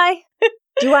do I?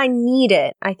 Do I need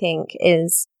it? I think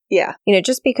is,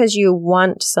 just because you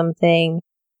want something,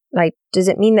 like, does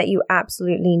it mean that you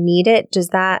absolutely need it? Does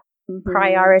that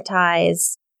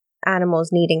prioritize animals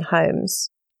needing homes.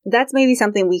 That's maybe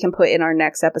something we can put in our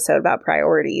next episode about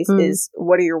priorities is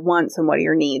what are your wants and what are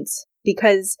your needs?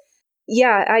 Because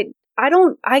I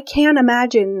can't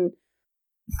imagine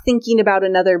thinking about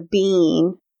another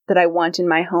being that I want in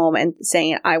my home and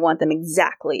saying I want them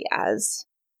exactly as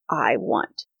I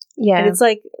want. Yeah. And it's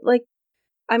like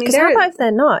I mean, how about if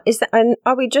they're not? And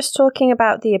are we just talking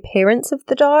about the appearance of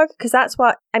the dog? Because that's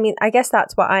what, I mean, I guess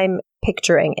that's what I'm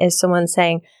picturing is someone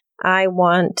saying, I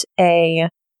want a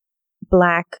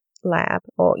black lab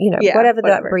or, whatever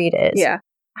that breed is. Yeah.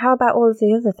 How about all of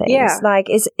the other things? Yeah. Like,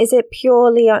 is it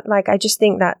purely, I just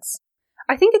think that's...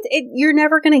 I think you're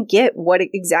never going to get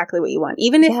exactly what you want.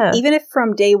 Even if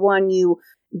from day one you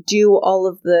do all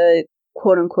of the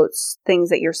quote unquote things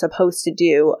that you're supposed to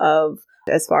do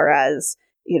as far as,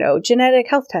 genetic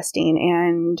health testing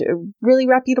and a really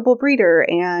reputable breeder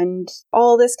and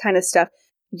all this kind of stuff,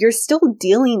 you're still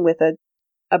dealing with a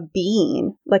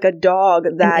being, like a dog,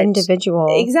 that an individual.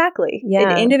 Exactly.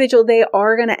 Yeah. An individual, they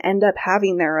are going to end up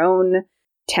having their own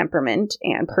temperament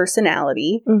and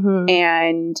personality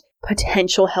and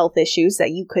potential health issues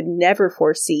that you could never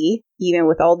foresee, even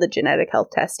with all the genetic health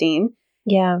testing.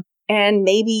 Yeah. And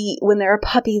maybe when they're a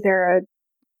puppy, they're a,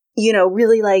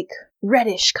 really like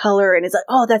reddish color. And it's like,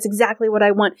 oh, that's exactly what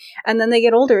I want. And then they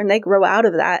get older and they grow out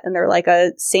of that and they're like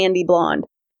a sandy blonde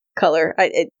color.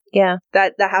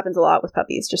 That happens a lot with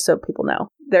puppies, just so people know.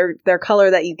 Their color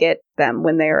that you get them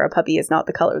when they are a puppy is not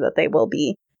the color that they will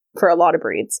be for a lot of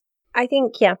breeds. I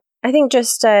think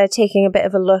just taking a bit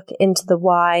of a look into the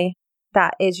why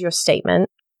that is your statement.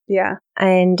 Yeah.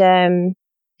 And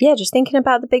just thinking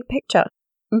about the big picture.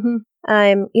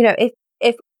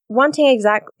 If wanting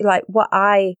exactly like what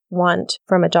I want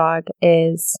from a dog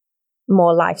is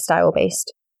more lifestyle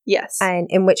based. Yes. And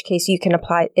in which case you can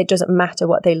apply, it doesn't matter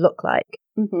what they look like.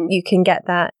 You can get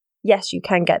that. Yes, you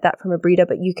can get that from a breeder,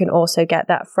 but you can also get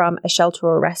that from a shelter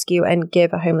or a rescue and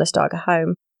give a homeless dog a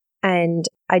home. And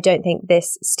I don't think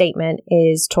this statement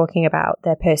is talking about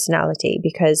their personality,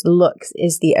 because looks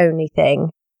is the only thing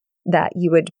that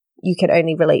you can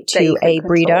only relate to a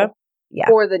breeder. Yeah.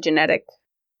 Or the genetic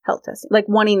health testing, like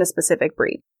wanting a specific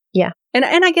breed. Yeah. And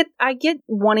I get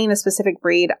wanting a specific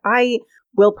breed. I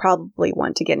will probably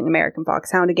want to get an American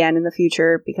Foxhound again in the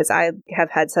future because I have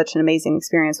had such an amazing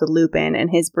experience with Lupin and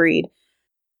his breed.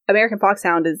 American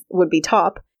Foxhound would be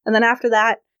top. And then after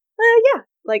that,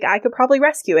 I could probably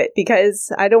rescue it because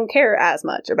I don't care as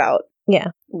much about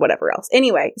whatever else.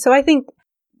 Anyway, so I think,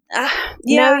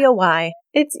 know your why.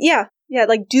 It's,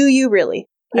 like, do you really?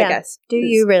 I guess. Do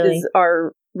you really? Is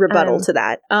our rebuttal to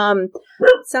that.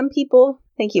 Some people,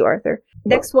 thank you, Arthur.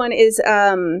 Next one is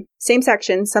same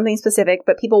section, something specific,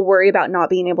 but people worry about not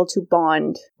being able to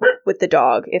bond with the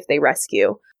dog if they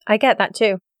rescue. I get that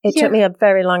too. It took me a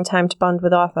very long time to bond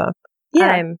with Arthur.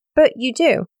 Yeah. But you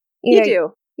do. You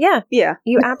do. Yeah. Yeah.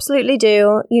 You absolutely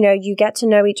do. You get to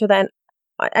know each other. And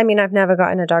I mean, I've never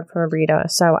gotten a dog from a breeder,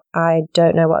 so I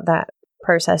don't know what that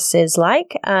process is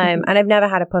like. And I've never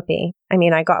had a puppy. I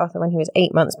mean, I got Arthur when he was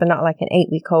 8 months, but not like an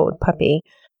 8-week-old puppy.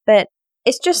 But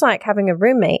it's just like having a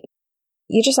roommate.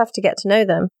 You just have to get to know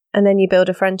them and then you build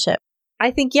a friendship.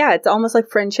 I think, it's almost like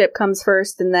friendship comes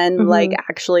first and then like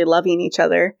actually loving each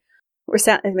other.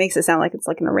 It makes it sound like it's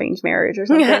like an arranged marriage or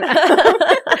something.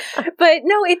 But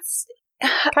no, it's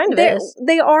kind of is.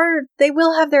 They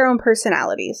will have their own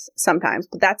personalities sometimes,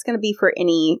 but that's going to be for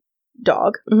any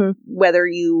dog, whether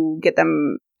you get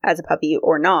them as a puppy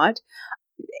or not.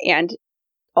 And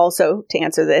also, to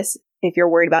answer this, if you're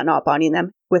worried about not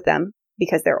bonding with them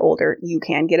because they're older, you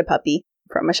can get a puppy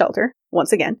from a shelter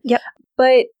once again. Yep.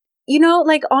 But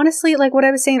honestly, like what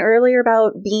I was saying earlier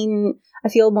about I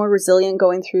feel more resilient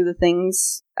going through the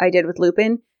things I did with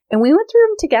Lupin, and we went through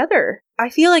them together. I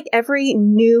feel like every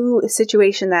new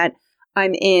situation that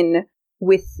I'm in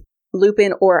with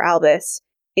Lupin or Albus,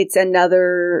 it's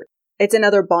another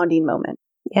bonding moment.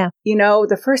 Yeah.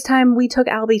 The first time we took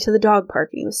Albie to the dog park,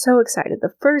 and he was so excited.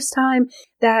 The first time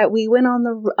that we went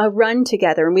on a run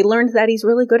together and we learned that he's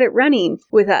really good at running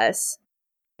with us.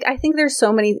 I think there's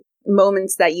so many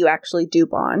moments that you actually do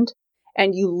bond,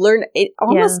 and you learn it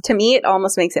almost, to me, it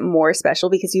almost makes it more special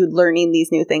because you're learning these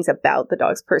new things about the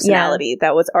dog's personality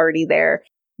that was already there.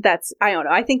 I don't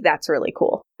know. I think that's really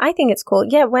cool. I think it's cool.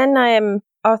 Yeah. When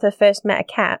Arthur first met a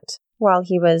cat while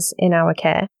he was in our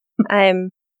care,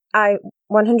 I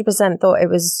 100% thought it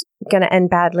was going to end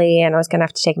badly and I was going to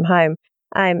have to take him home.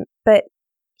 But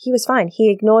he was fine. He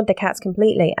ignored the cats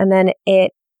completely. And then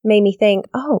it made me think,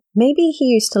 maybe he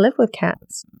used to live with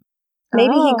cats.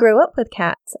 Maybe he grew up with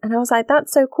cats. And I was like,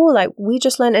 that's so cool. Like, we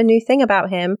just learned a new thing about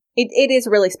him. It is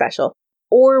really special.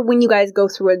 or when you guys go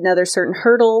through another certain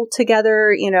hurdle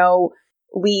together,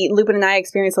 Lupin and I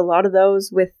experienced a lot of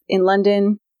those in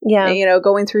London. Yeah.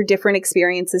 Going through different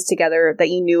experiences together that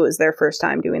you knew was their first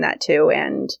time doing that too.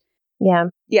 And yeah.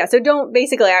 So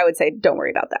I would say don't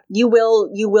worry about that. You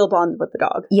will bond with the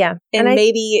dog. Yeah. And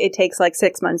maybe it takes like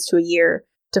 6 months to a year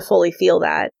to fully feel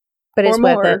that. But it's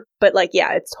worth it. But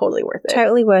it's totally worth it.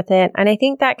 Totally worth it. And I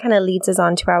think that kind of leads us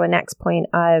on to our next point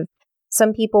of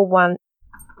some people want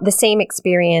the same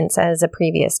experience as a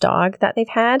previous dog that they've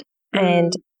had.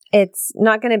 And it's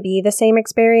not going to be the same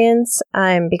experience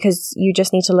because you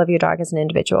just need to love your dog as an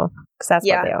individual because that's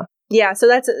what they are. Yeah. So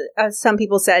that's, as some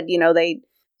people said, we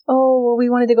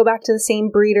wanted to go back to the same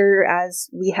breeder as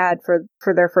we had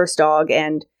for their first dog.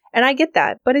 And I get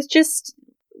that. But it's just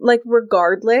like,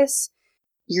 regardless,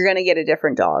 you're going to get a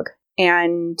different dog.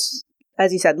 And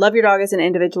as you said, love your dog as an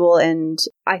individual. And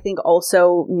I think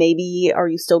also maybe are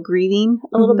you still grieving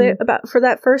a little bit for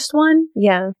that first one?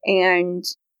 Yeah. And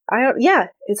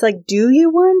it's like, do you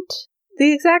want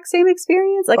the exact same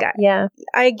experience? Like,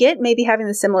 I get maybe having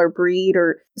the similar breed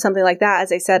or something like that.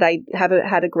 As I said, I haven't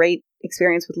had a great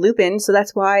experience with Lupin. So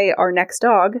that's why our next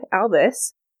dog,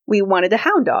 Albus, we wanted a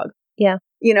hound dog. Yeah.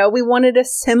 We wanted a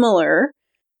similar,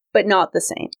 but not the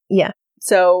same. Yeah.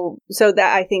 So that,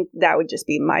 I think that would just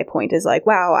be my point is like,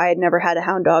 wow, I had never had a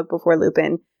hound dog before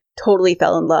Lupin. Totally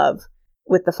fell in love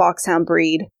with the foxhound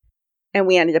breed. And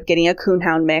we ended up getting a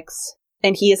coonhound mix.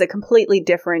 And he is a completely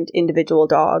different individual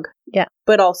dog. Yeah.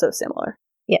 But also similar.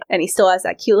 Yeah. And he still has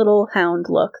that cute little hound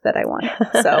look that I want.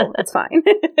 So it's fine.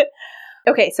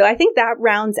 Okay. So I think that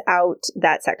rounds out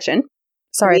that section.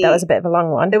 Sorry, that was a bit of a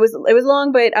long one. It was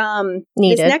long, but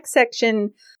needed. This next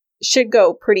section should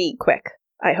go pretty quick,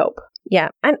 I hope. Yeah.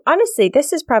 And honestly,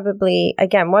 this is probably,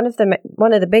 again, one of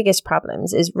the biggest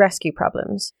problems is rescue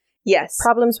problems. Yes.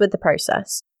 Problems with the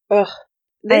process. Ugh.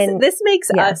 This makes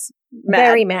us mad.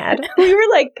 Very mad. We were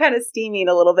like kind of steaming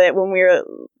a little bit when we were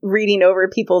reading over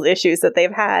people's issues that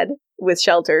they've had with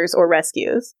shelters or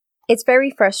rescues. It's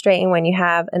very frustrating when you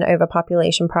have an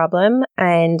overpopulation problem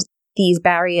and these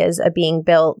barriers are being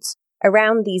built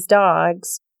around these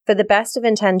dogs for the best of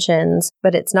intentions,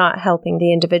 but it's not helping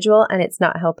the individual and it's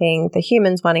not helping the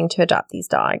humans wanting to adopt these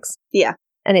dogs. Yeah.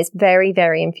 And it's very,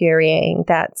 very infuriating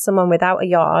that someone without a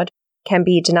yard can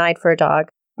be denied for a dog.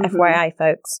 FYI,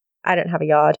 folks, I don't have a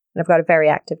yard and I've got a very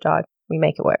active dog. We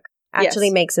make it work.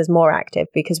 Actually makes us more active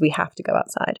because we have to go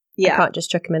outside. I can't just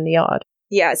chuck him in the yard.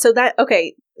 Yeah.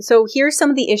 So here's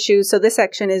some of the issues. So this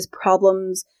section is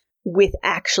problems with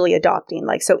actually adopting,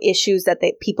 so issues that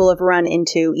people have run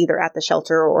into either at the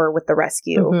shelter or with the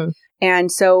rescue.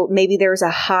 And so maybe there's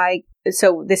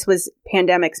so this was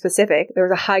pandemic specific. There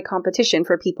was a high competition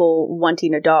for people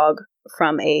wanting a dog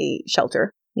from a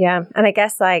shelter. Yeah. And I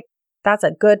guess that's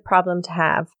a good problem to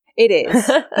have. It is.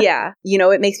 Yeah.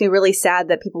 It makes me really sad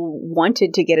that people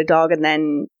wanted to get a dog and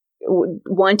then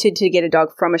wanted to get a dog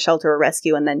from a shelter or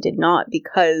rescue and then did not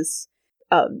because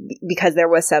there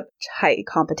was such high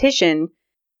competition.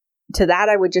 To that,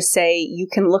 I would just say you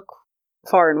can look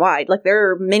far and wide.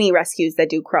 There are many rescues that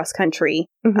do cross-country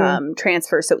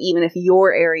transfers. So even if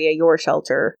your area, your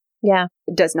shelter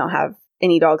does not have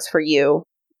any dogs for you,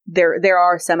 there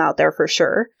are some out there for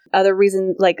sure. Other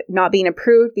reasons, not being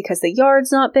approved because the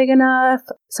yard's not big enough.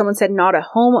 Someone said not a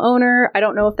homeowner. I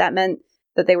don't know if that meant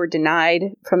that they were denied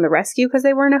from the rescue because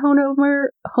they weren't a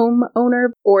homeowner,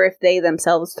 or if they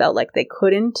themselves felt like they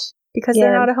couldn't because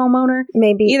they're not a homeowner.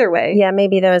 Maybe. Either way. Yeah,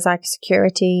 maybe there was a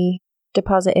security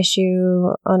deposit issue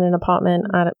on an apartment.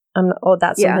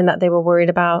 That's something that they were worried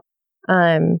about.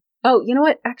 Oh, you know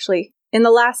what? Actually, in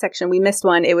the last section, we missed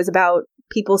one. It was about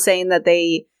people saying that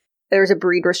there's a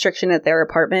breed restriction at their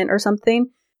apartment or something.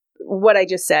 What I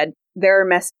just said, there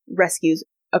are rescues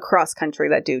across country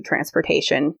that do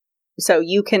transportation. So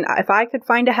you can, if I could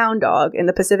find a hound dog in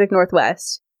the Pacific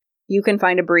Northwest, you can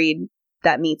find a breed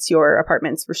that meets your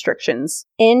apartment's restrictions.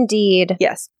 Indeed.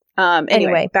 Yes.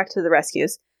 Anyway, back to the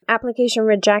rescues. Application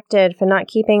rejected for not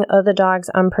keeping other dogs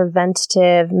on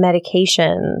preventative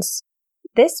medications.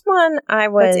 This one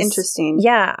That's interesting.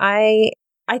 Yeah, I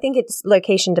think it's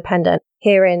location dependent.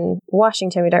 Here in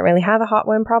Washington, we don't really have a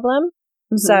heartworm problem.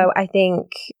 So I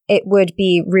think it would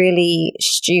be really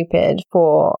stupid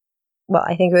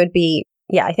I think it would be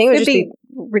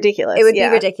ridiculous. It would be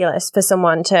ridiculous for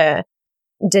someone to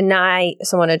deny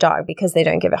someone a dog because they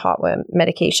don't give it heartworm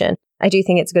medication. I do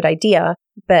think it's a good idea,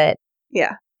 but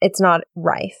it's not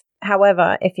rife.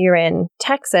 However, if you're in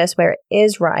Texas where it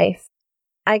is rife,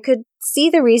 I could see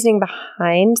the reasoning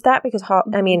behind that because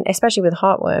especially with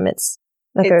heartworm, it's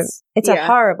a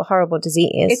horrible, horrible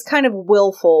disease. It's kind of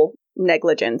willful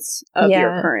negligence of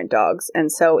your current dogs.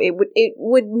 And so it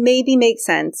would maybe make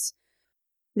sense.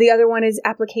 The other one is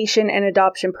application and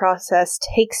adoption process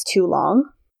takes too long,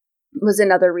 was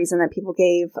another reason that people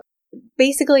gave.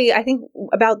 Basically, I think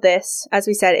about this, as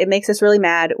we said, it makes us really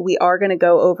mad. We are going to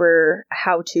go over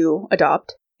how to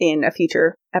adopt in a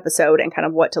future episode and kind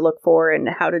of what to look for and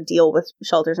how to deal with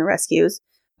shelters and rescues.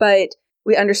 But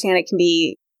we understand it can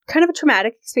be kind of a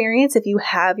traumatic experience if you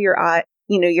have your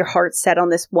heart set on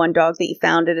this one dog that you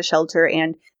found at a shelter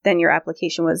and then your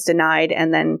application was denied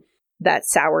and then that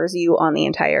sours you on the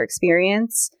entire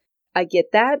experience. I get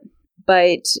that,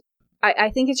 but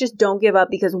I think it's just don't give up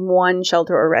because one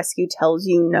shelter or rescue tells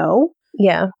you no.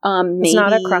 Yeah. Maybe, it's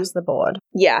not across the board.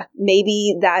 Yeah.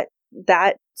 Maybe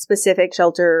that specific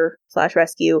shelter /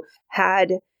 rescue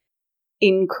had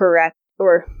incorrect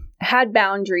or had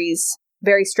boundaries,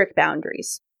 very strict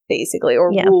boundaries, basically,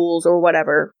 or rules or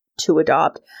whatever to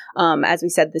adopt. As we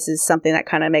said, this is something that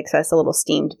kind of makes us a little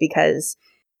steamed because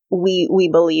we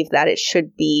believe that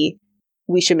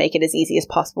we should make it as easy as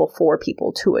possible for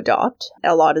people to adopt.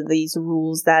 A lot of these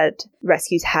rules that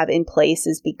rescues have in place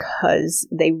is because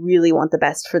they really want the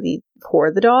best for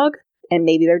the dog. And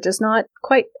maybe they're just not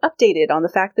quite updated on the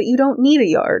fact that you don't need a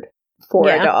yard for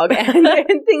a dog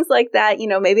and things like that.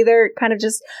 Maybe they're kind of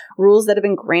just rules that have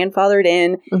been grandfathered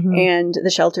in and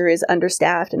the shelter is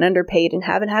understaffed and underpaid and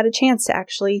haven't had a chance to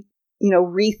actually,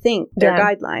 rethink their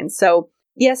guidelines. So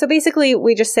basically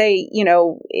we just say,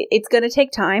 it's going to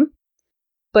take time.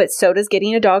 But so does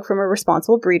getting a dog from a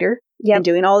responsible breeder and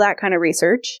doing all that kind of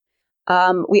research.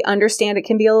 We understand it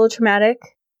can be a little traumatic,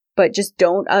 but just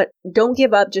don't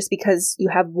give up just because you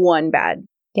have one bad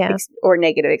or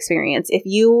negative experience. If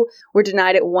you were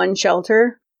denied at one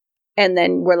shelter and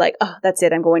then we're like, oh, that's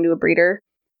it, I'm going to a breeder,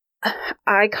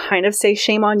 I kind of say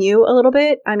shame on you a little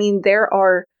bit. I mean, there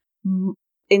are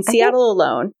in Seattle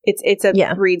alone, it's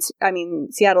a breeds. I mean,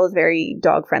 Seattle is a very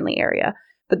dog friendly area,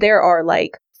 but there are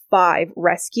like 5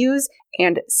 rescues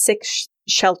and 6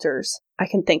 shelters I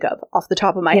can think of off the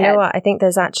top of my head. You know what? I think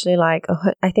there's actually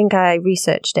I think I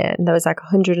researched it and there was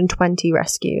 120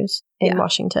 rescues in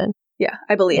Washington. Yeah,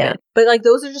 I believe it. But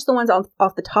those are just the ones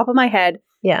off the top of my head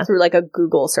through a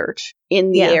Google search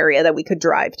in the area that we could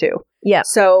drive to. Yeah.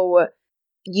 So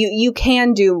you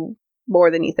can do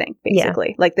more than you think,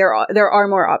 basically. There are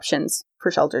more options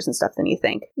for shelters and stuff than you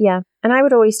think. Yeah. And I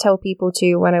would always tell people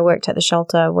too when I worked at the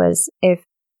shelter was if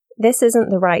this isn't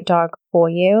the right dog for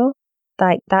you,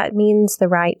 that means the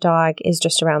right dog is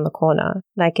just around the corner.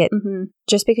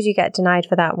 Just because you get denied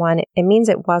for that one, it means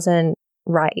it wasn't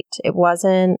right. It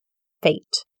wasn't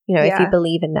fate, if you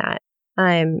believe in that.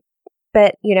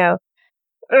 But,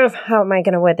 how am I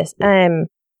going to word this?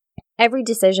 Every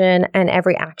decision and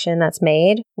every action that's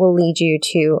made will lead you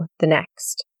to the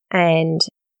next. And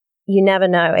you never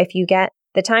know if you get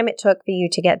the time it took for you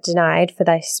to get denied for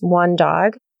this one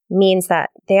dog means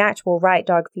that the actual right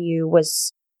dog for you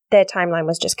their timeline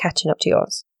was just catching up to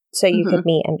yours. So you could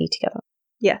meet and be together.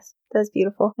 Yes. That's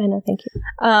beautiful. I know. Thank you.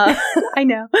 I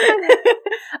know.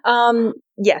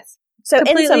 Yes. So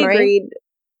completely in summary, agreed.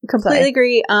 Completely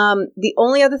agree. The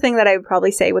only other thing that I would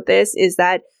probably say with this is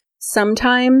that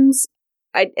sometimes,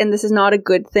 and this is not a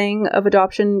good thing of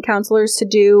adoption counselors to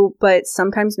do, but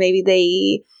sometimes maybe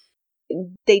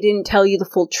they didn't tell you the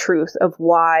full truth of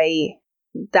why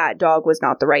that dog was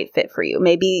not the right fit for you.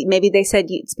 Maybe they said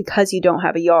it's because you don't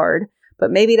have a yard, but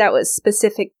maybe that was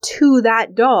specific to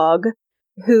that dog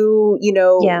who,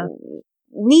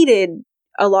 needed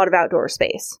a lot of outdoor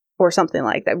space or something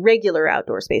like that, regular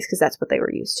outdoor space, because that's what they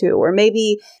were used to. Or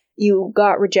maybe you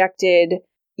got rejected,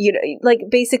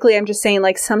 basically I'm just saying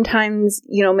sometimes,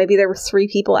 maybe there were 3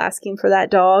 people asking for that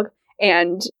dog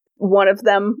and one of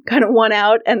them kind of won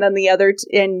out and then the other,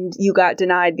 and you got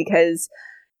denied because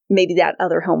maybe that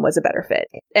other home was a better fit.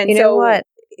 And you know what?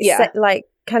 Yeah.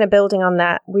 Kind of building on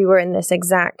that, we were in this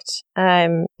exact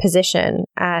position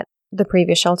at the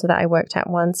previous shelter that I worked at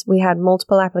once. We had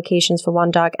multiple applications for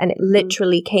one dog and it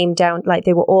literally came down,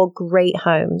 they were all great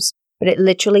homes, but it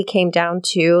literally came down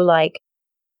to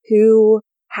who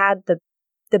had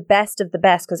the best of the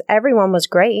best, because everyone was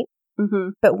great,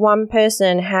 but one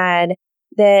person had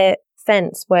their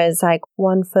fence was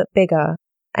 1 foot bigger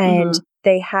and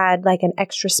they had an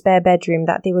extra spare bedroom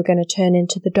that they were going to turn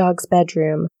into the dog's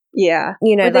bedroom. Yeah.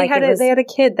 They had a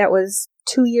kid that was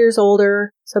 2 years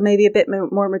older, so maybe a bit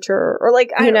more mature or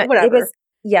whatever. It was,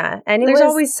 and there's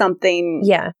always something.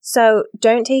 Yeah. So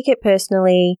don't take it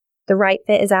personally. The right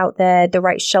fit is out there. The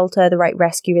right shelter, the right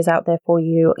rescue is out there for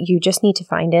you. You just need to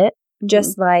find it.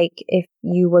 Just like if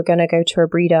you were going to go to a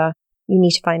breeder, you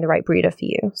need to find the right breeder for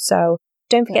you. So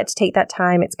don't forget to take that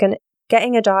time. It's going to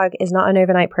getting a dog is not an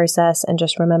overnight process, and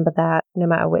just remember that no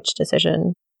matter which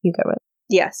decision you go with.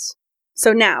 Yes.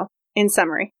 So now, in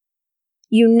summary,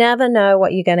 you never know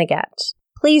what you're going to get.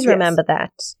 Please remember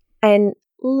that. And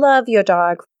love your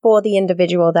dog for the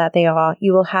individual that they are.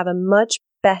 You will have a much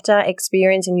better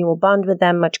experience and you will bond with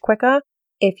them much quicker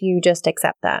if you just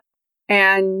accept that.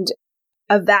 And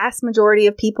a vast majority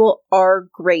of people are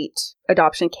great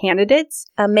adoption candidates.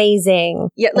 Amazing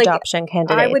adoption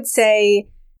candidates. I would say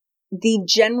the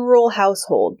general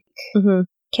household. Mm-hmm.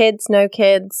 Kids, no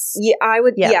kids. Yeah, I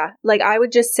would. Yeah. Like I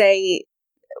would just say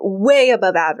way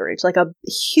above average. Like a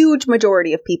huge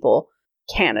majority of people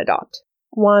can adopt.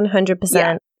 100%.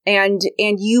 Yeah. And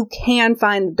you can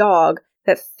find the dog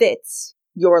that fits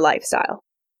your lifestyle.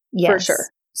 Yes. For sure.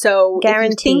 So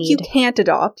guaranteed. If you think you can't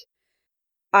adopt,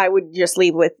 I would just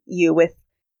leave with you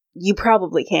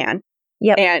probably can.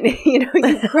 Yep. And you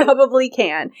probably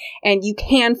can. And you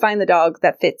can find the dog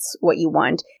that fits what you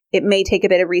want. It may take a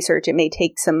bit of research. It may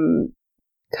take some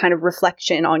kind of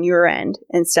reflection on your end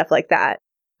and stuff like that.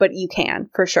 But you can,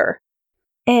 for sure.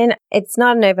 And it's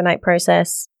not an overnight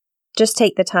process. Just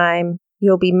take the time.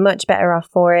 You'll be much better off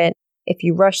for it. If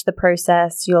you rush the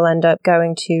process, you'll end up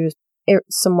going to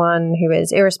someone who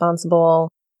is irresponsible,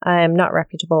 not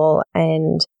reputable,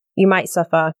 and you might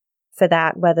suffer for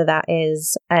that, whether that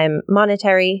is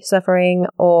monetary suffering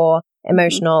or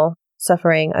emotional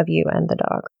suffering of you and the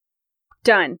dog.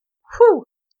 Done. Whew.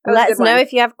 Let us know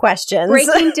if you have questions.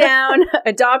 Breaking down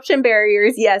adoption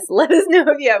barriers. Yes, let us know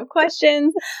if you have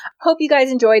questions. Hope you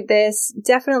guys enjoyed this.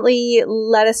 Definitely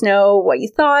let us know what you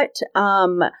thought.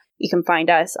 You can find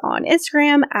us on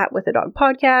Instagram at With a Dog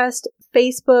Podcast.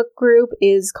 Facebook group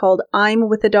is called I'm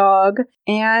With a Dog.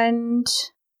 And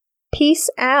peace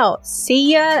out.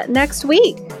 See ya next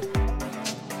week.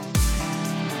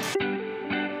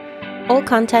 All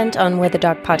content on With a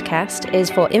Dog Podcast is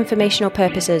for informational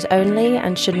purposes only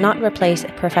and should not replace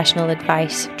professional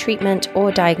advice, treatment,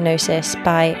 or diagnosis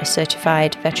by a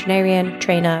certified veterinarian,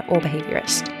 trainer, or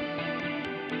behaviorist.